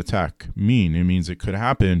client-side attack mean? It means it could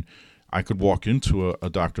happen. I could walk into a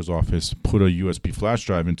doctor's office, put a USB flash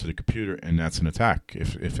drive into the computer, and that's an attack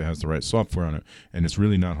if it has the right software on it. And it's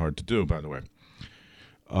really not hard to do, by the way.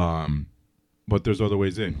 But there's other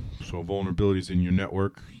ways in. So vulnerabilities in your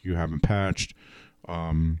network you haven't patched.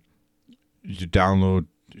 You download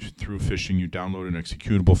through phishing. You download an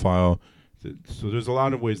executable file. So there's a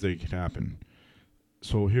lot of ways that it can happen.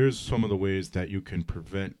 So here's some of the ways that you can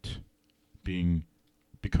prevent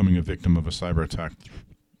becoming a victim of a cyber attack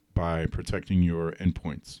by protecting your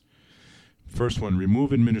endpoints. First one,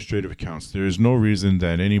 remove administrative accounts. There is no reason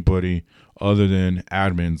that anybody other than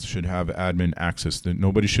admins should have admin access. That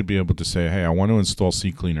nobody should be able to say, hey, I want to install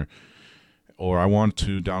CCleaner, or I want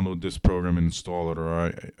to download this program and install it,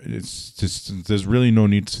 or it's just, there's really no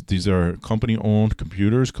need these are company-owned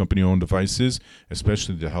computers, company-owned devices,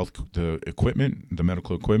 especially the equipment, the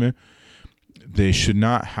medical equipment. They should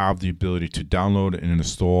not have the ability to download and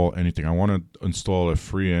install anything. I want to install a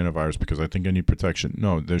free antivirus because I think I need protection.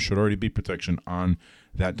 No, there should already be protection on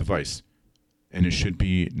that device. And it should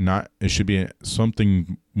be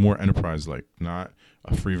something more enterprise-like, not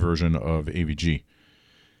a free version of AVG.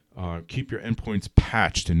 Keep your endpoints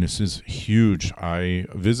patched, and this is huge. I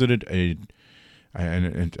visited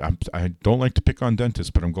I don't like to pick on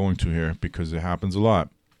dentists, but I'm going to here because it happens a lot.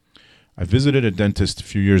 I visited a dentist a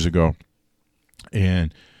few years ago.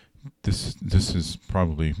 And this is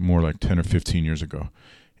probably more like 10 or 15 years ago.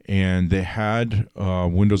 And they had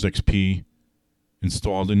Windows XP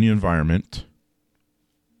installed in the environment.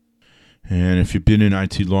 And if you've been in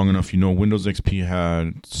IT long enough, Windows XP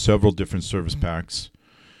had several different service packs.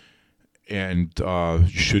 And you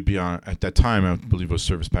should be on, at that time, I believe it was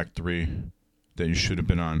Service Pack 3 that you should have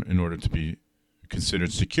been on in order to be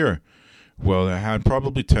considered secure. Well, they had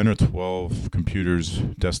probably 10 or 12 computers,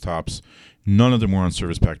 desktops. None of them were on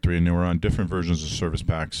Service Pack 3, and they were on different versions of Service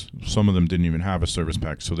Packs. Some of them didn't even have a Service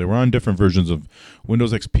Pack. So they were on different versions of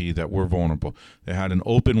Windows XP that were vulnerable. They had an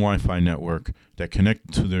open Wi-Fi network that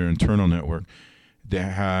connected to their internal network. They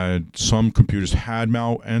had some computers had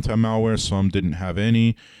anti-malware, some didn't have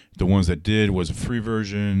any. The ones that did was a free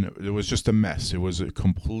version. It was just a mess. It was a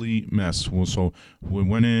complete mess. So we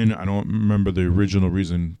went in. I don't remember the original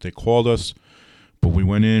reason they called us, but we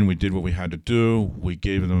went in. We did what we had to do. We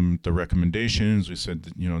gave them the recommendations. We said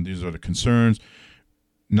that, these are the concerns.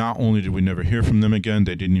 Not only did we never hear from them again,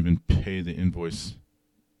 they didn't even pay the invoice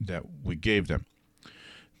that we gave them.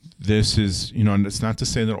 This is, and it's not to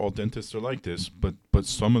say that all dentists are like this, but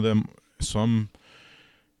some of them,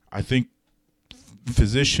 I think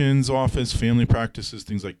physicians' office, family practices,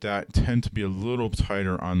 things like that tend to be a little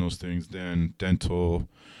tighter on those things than dental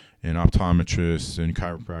and optometrists and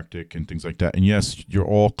chiropractic and things like that. And yes, you're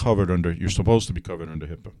supposed to be covered under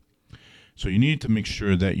HIPAA. So you need to make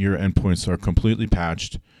sure that your endpoints are completely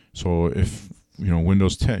patched. So if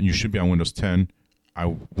Windows 10, you should be on Windows 10.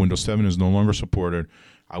 Windows 7 is no longer supported.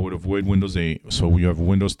 I would avoid Windows 8. So you have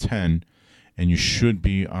Windows 10, and you should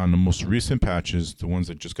be on the most recent patches, the ones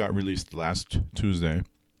that just got released last Tuesday.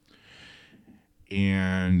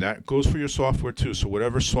 And that goes for your software too. So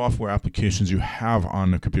whatever software applications you have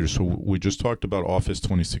on the computer. So we just talked about Office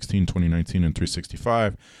 2016, 2019, and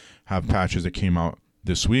 365 have patches that came out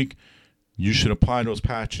this week. You should apply those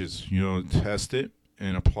patches, test it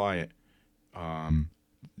and apply it.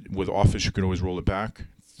 With Office, you could always roll it back.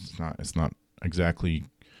 It's not exactly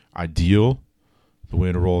ideal the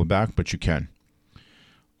way to roll it back, but you can.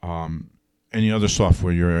 Any other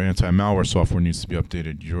software, your anti-malware software needs to be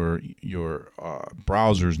updated. Your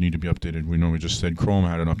browsers need to be updated. We just said Chrome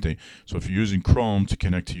had an update. So if you're using Chrome to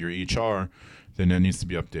connect to your EHR, then that needs to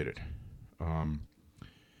be updated.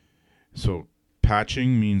 So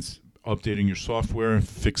patching means updating your software,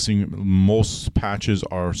 fixing. Most patches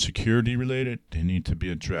are security related. They need to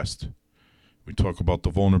be addressed. We talk about the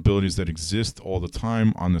vulnerabilities that exist all the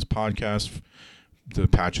time on this podcast. The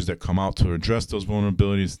patches that come out to address those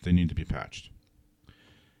vulnerabilities, they need to be patched.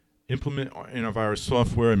 Implement antivirus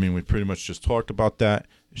software. We pretty much just talked about that.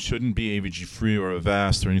 It shouldn't be AVG free or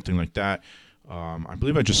Avast or anything like that. I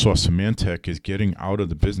believe I just saw Symantec is getting out of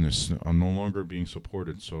the business. I'm no longer being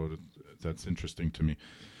supported, so that's interesting to me.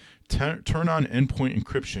 Turn on endpoint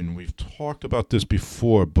encryption. We've talked about this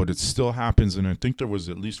before, but it still happens, and I think there was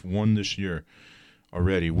at least one this year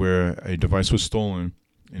already where a device was stolen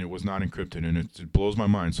and it was not encrypted, and it blows my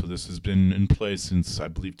mind. So this has been in place since, I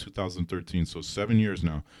believe, 2013, so 7 years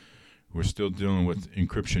now. We're still dealing with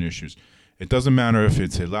encryption issues. It doesn't matter if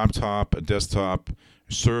it's a laptop, a desktop,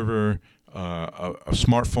 a server, a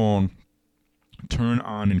smartphone. Turn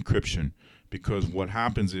on encryption, because what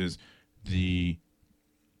happens is if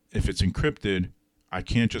it's encrypted, I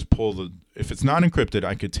can't just if it's not encrypted,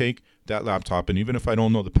 I could take that laptop, and even if I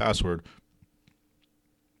don't know the password,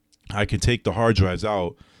 I can take the hard drives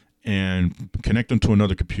out and connect them to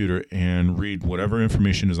another computer and read whatever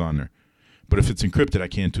information is on there. But if it's encrypted, I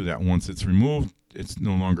can't do that. Once it's removed, it's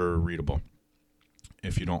no longer readable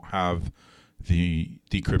if you don't have the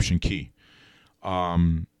decryption key.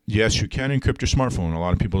 Yes, you can encrypt your smartphone. A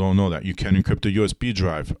lot of people don't know that. You can encrypt a USB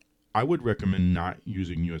drive. I would recommend not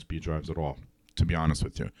using USB drives at all, to be honest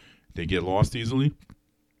with you. They get lost easily,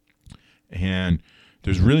 and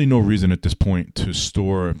there's really no reason at this point to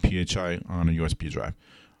store PHI on a USB drive.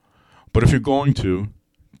 But if you're going to,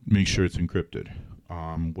 make sure it's encrypted.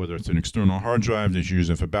 Whether it's an external hard drive that you're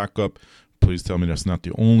using for backup, please tell me that's not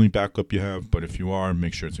the only backup you have, but if you are,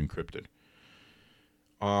 make sure it's encrypted.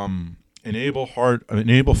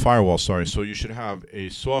 Enable firewall, so you should have a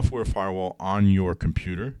software firewall on your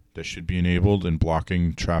computer that should be enabled and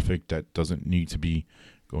blocking traffic that doesn't need to be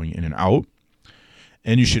going in and out.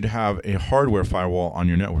 And you should have a hardware firewall on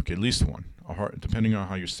your network, at least one, depending on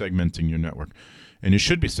how you're segmenting your network. And it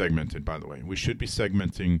should be segmented, by the way. We should be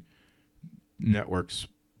segmenting networks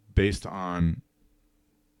based on,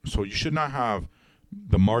 so you should not have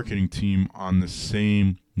the marketing team on the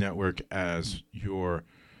same network as your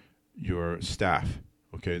staff.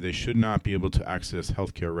 Okay, they should not be able to access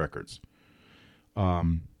healthcare records.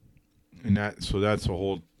 And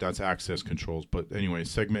that's access controls. But anyway,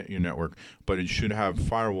 segment your network. But it should have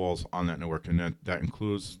firewalls on that network, and that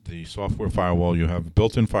includes the software firewall. You have a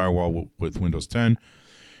built-in firewall with Windows 10.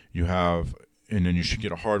 And then you should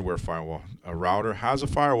get a hardware firewall. A router has a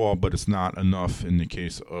firewall, but it's not enough in the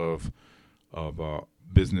case of a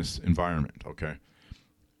business environment. Okay.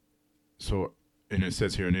 So, and it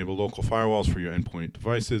says here, enable local firewalls for your endpoint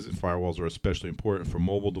devices. And firewalls are especially important for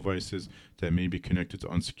mobile devices that may be connected to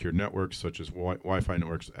unsecured networks, such as Wi-Fi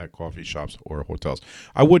networks at coffee shops or hotels.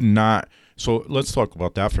 I would not. So let's talk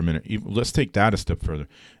about that for a minute. Let's take that a step further.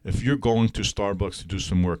 If you're going to Starbucks to do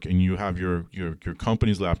some work and you have your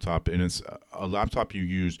company's laptop, and it's a laptop you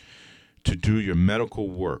use to do your medical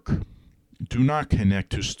work, do not connect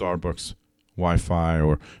to Starbucks Wi-Fi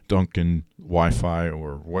or Dunkin' Wi-Fi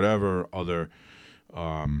or whatever other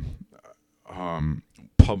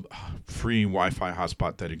free Wi-Fi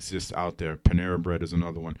hotspot that exists out there. Panera Bread is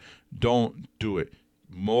another one. Don't do it.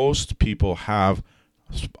 Most people have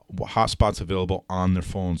hotspots available on their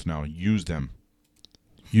phones now. Use them.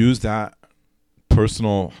 Use that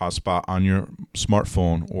personal hotspot on your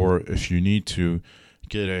smartphone, or if you need to,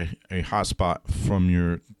 get a hotspot from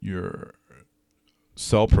your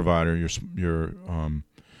cell provider, your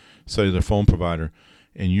cellular phone provider,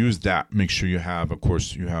 and use that. Make sure you have a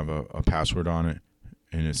password on it,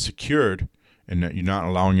 and it's secured, and that you're not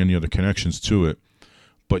allowing any other connections to it.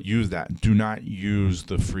 but use that. Do not use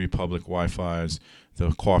the free public Wi-Fi's,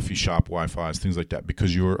 the coffee shop Wi-Fi's, things like that,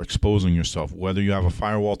 because you're exposing yourself. Whether you have a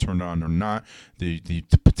firewall turned on or not, the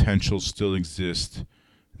potential still exists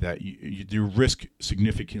that your risk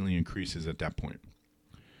significantly increases at that point.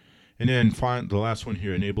 And then the last one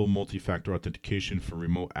here, enable multi-factor authentication for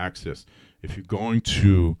remote access. If you're going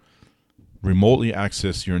to remotely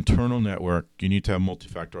access your internal network, you need to have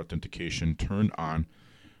multi-factor authentication turned on.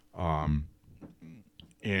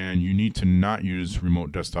 And you need to not use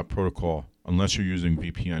remote desktop protocol unless you're using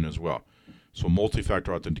VPN as well. So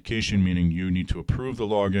multi-factor authentication, meaning you need to approve the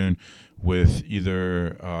login with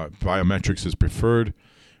either biometrics is preferred,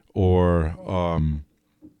 or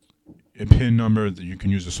a PIN number that you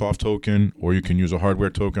can use a soft token, or you can use a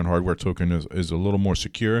hardware token. Hardware token is a little more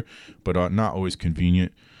secure, but not always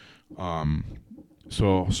convenient.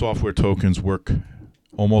 So software tokens work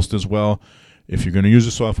almost as well. If you're going to use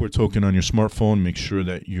a software token on your smartphone, make sure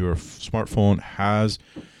that your smartphone has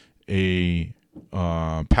a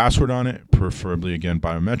password on it, preferably, again,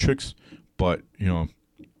 biometrics. But,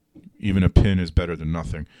 even a PIN is better than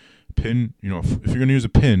nothing. PIN, if you're going to use a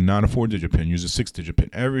PIN, not a 4-digit PIN, use a 6-digit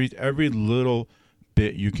PIN. Every little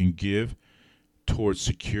bit you can give towards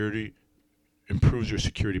security improves your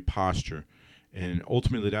security posture. And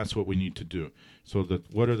ultimately, that's what we need to do. So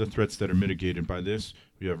what are the threats that are mitigated by this?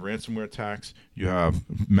 You have ransomware attacks. You have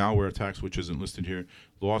malware attacks, which isn't listed here.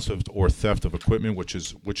 Loss of or theft of equipment, which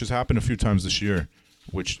has happened a few times this year,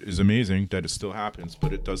 which is amazing that it still happens,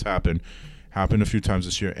 but it does happen. Happened a few times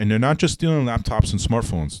this year. And they're not just stealing laptops and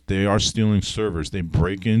smartphones. They are stealing servers. They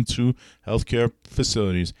break into healthcare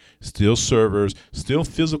facilities, steal servers, steal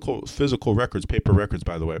physical records, paper records,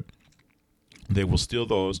 by the way. They will steal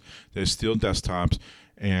those. They steal desktops,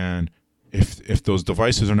 and if those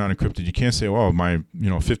devices are not encrypted, you can't say, "Oh, my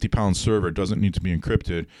 50-pound server doesn't need to be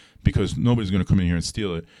encrypted," because nobody's going to come in here and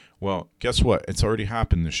steal it. Well, guess what? It's already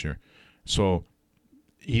happened this year. So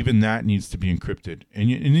even that needs to be encrypted, and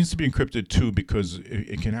it needs to be encrypted too, because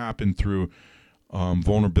it can happen through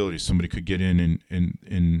vulnerabilities. Somebody could get in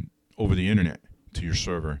over the internet to your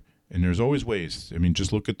server, and there's always ways. I mean,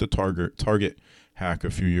 just look at the Target hack a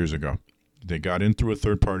few years ago. They got in through a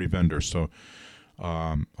third-party vendor. So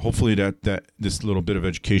hopefully that this little bit of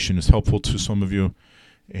education is helpful to some of you,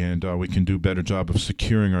 and we can do a better job of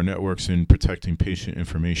securing our networks and protecting patient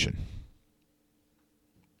information.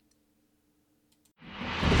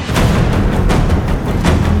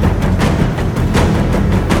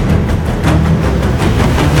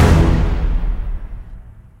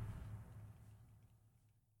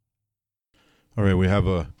 All right, we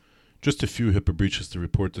have just a few HIPAA breaches to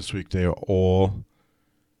report this week. They are all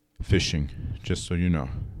phishing, just so you know.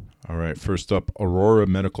 All right, first up, Aurora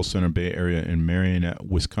Medical Center Bay Area in Marionette,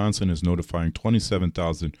 Wisconsin is notifying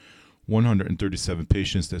 27,137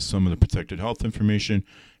 patients that some of the protected health information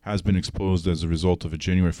has been exposed as a result of a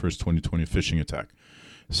January 1st, 2020 phishing attack.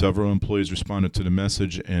 Several employees responded to the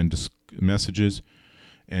messages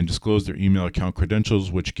and disclosed their email account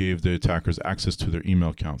credentials, which gave the attackers access to their email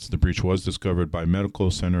accounts. The breach was discovered by Medical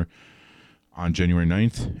Center on January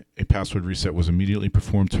 9th. A password reset was immediately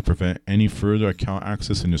performed to prevent any further account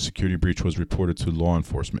access, and the security breach was reported to law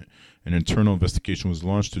enforcement. An internal investigation was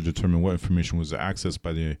launched to determine what information was accessed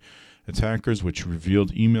by the attackers, which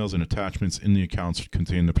revealed emails and attachments in the accounts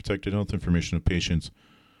containing the protected health information of patients.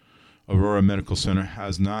 Aurora Medical Center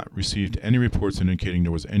has not received any reports indicating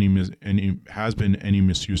there was any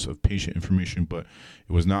misuse of patient information, but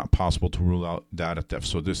it was not possible to rule out data theft.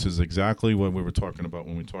 So this is exactly what we were talking about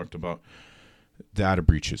when we talked about data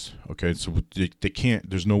breaches. Okay, so they can't.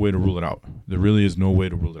 There's no way to rule it out. There really is no way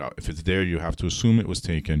to rule it out. If it's there, you have to assume it was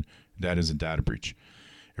taken. That is a data breach.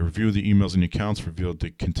 A review of the emails and accounts revealed they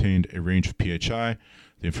contained a range of PHI.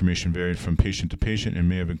 The information varied from patient to patient and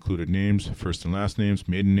may have included names, first and last names,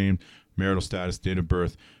 maiden name, marital status, date of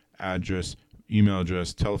birth, address, email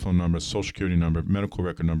address, telephone number, social security number, medical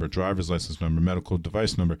record number, driver's license number, medical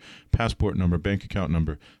device number, passport number, bank account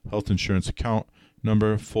number, health insurance account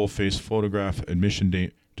number, full face photograph, admission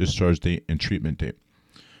date, discharge date, and treatment date.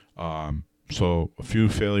 So a few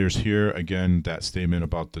failures here. Again, that statement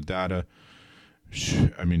about the data,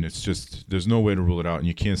 I mean, it's just, there's no way to rule it out. And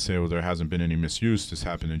you can't say, well, there hasn't been any misuse. This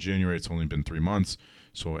happened in January. It's only been 3 months,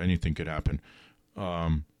 so anything could happen.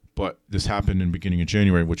 But this happened in the beginning of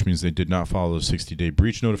January, which means they did not follow the 60-day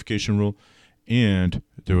breach notification rule. And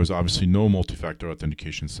there was obviously no multi-factor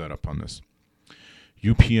authentication set up on this.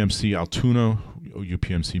 UPMC Altoona,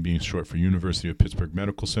 UPMC being short for University of Pittsburgh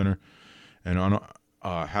Medical Center, and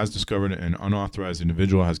has discovered an unauthorized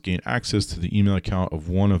individual has gained access to the email account of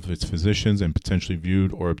one of its physicians and potentially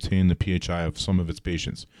viewed or obtained the PHI of some of its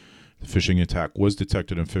patients. The phishing attack was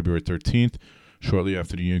detected on February 13th, shortly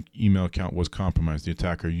after the email account was compromised. The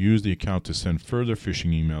attacker used the account to send further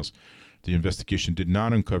phishing emails. The investigation did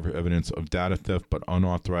not uncover evidence of data theft, but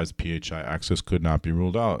unauthorized PHI access could not be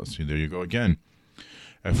ruled out. See, there you go again.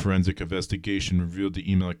 A forensic investigation revealed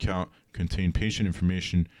the email account contained patient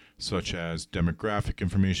information such as demographic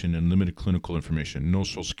information and limited clinical information. No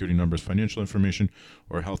social security numbers, financial information,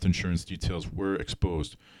 or health insurance details were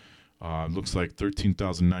exposed. Looks like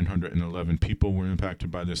 13,911 people were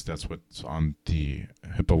impacted by this. That's what's on the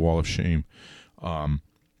HIPAA wall of shame.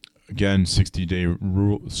 Again,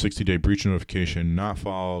 60-day breach notification not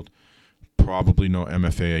followed. Probably no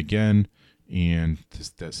MFA again, and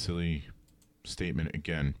that silly statement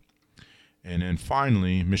again. And then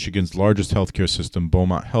finally, Michigan's largest healthcare system,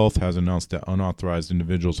 Beaumont Health, has announced that unauthorized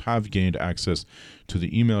individuals have gained access to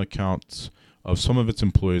the email accounts of some of its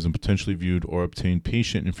employees and potentially viewed or obtained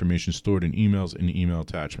patient information stored in emails and email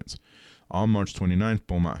attachments. On March 29th,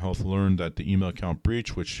 Beaumont Health learned that the email account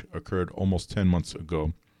breach, which occurred almost 10 months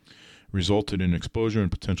ago, resulted in exposure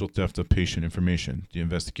and potential theft of patient information. The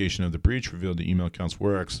investigation of the breach revealed the email accounts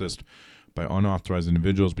were accessed by unauthorized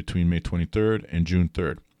individuals between May 23rd and June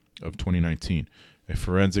 3rd of 2019. A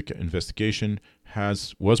forensic investigation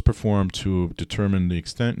was performed to determine the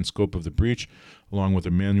extent and scope of the breach, along with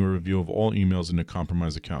a manual review of all emails in the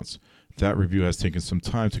compromised accounts. That review has taken some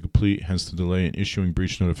time to complete, hence the delay in issuing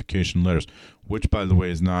breach notification letters, which, by the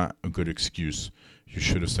way, is not a good excuse. You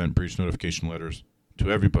should have sent breach notification letters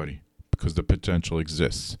to everybody because the potential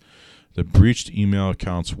exists. The breached email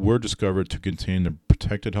accounts were discovered to contain the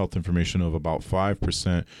protected health information of about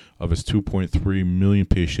 5% of its 2.3 million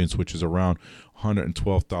patients, which is around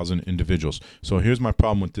 112,000 individuals. So here's my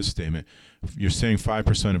problem with this statement. You're saying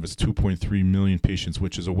 5% of its 2.3 million patients,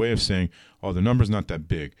 which is a way of saying, oh, the number's not that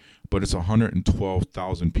big, but it's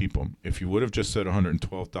 112,000 people. If you would have just said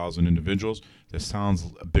 112,000 individuals, that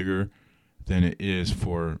sounds bigger than it is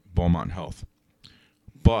for Beaumont Health.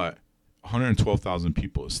 But 112,000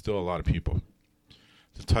 people is still a lot of people.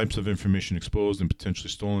 The types of information exposed and potentially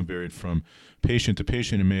stolen varied from patient to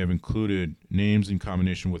patient and may have included names in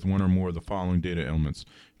combination with one or more of the following data elements: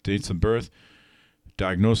 dates of birth,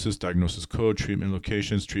 diagnosis code, treatment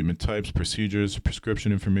locations, treatment types, procedures,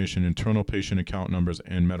 prescription information, internal patient account numbers,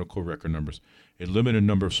 and medical record numbers. A limited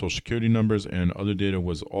number of social security numbers and other data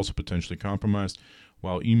was also potentially compromised.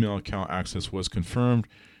 While email account access was confirmed,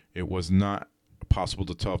 it was not possible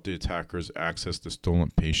to tell if the attackers accessed the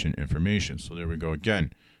stolen patient information. So there we go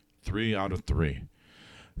again. 3 out of 3.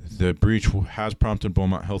 The breach has prompted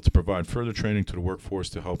Beaumont Health to provide further training to the workforce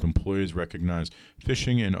to help employees recognize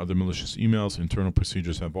phishing and other malicious emails. Internal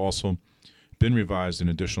procedures have also been revised and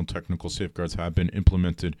additional technical safeguards have been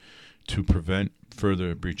implemented to prevent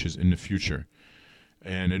further breaches in the future.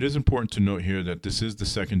 And it is important to note here that this is the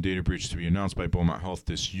second data breach to be announced by Beaumont Health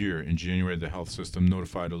this year. In January, the health system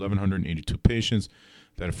notified 1,182 patients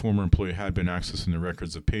that a former employee had been accessing the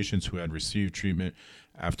records of patients who had received treatment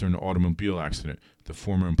after an automobile accident. The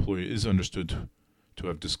former employee is understood to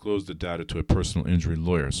have disclosed the data to a personal injury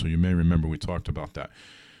lawyer. So you may remember we talked about that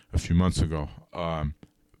a few months ago. A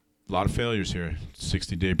lot of failures here.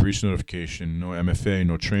 60-day breach notification, no MFA,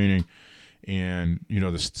 no training. And,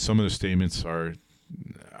 some of the statements are,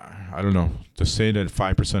 I don't know, to say that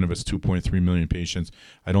 5% of its 2.3 million patients,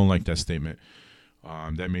 I don't like that statement.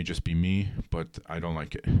 That may just be me, but I don't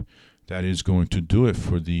like it. That is going to do it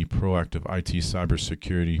for the Proactive IT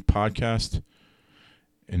Cybersecurity podcast.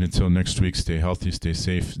 And until next week, stay healthy, stay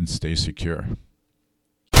safe, and stay secure.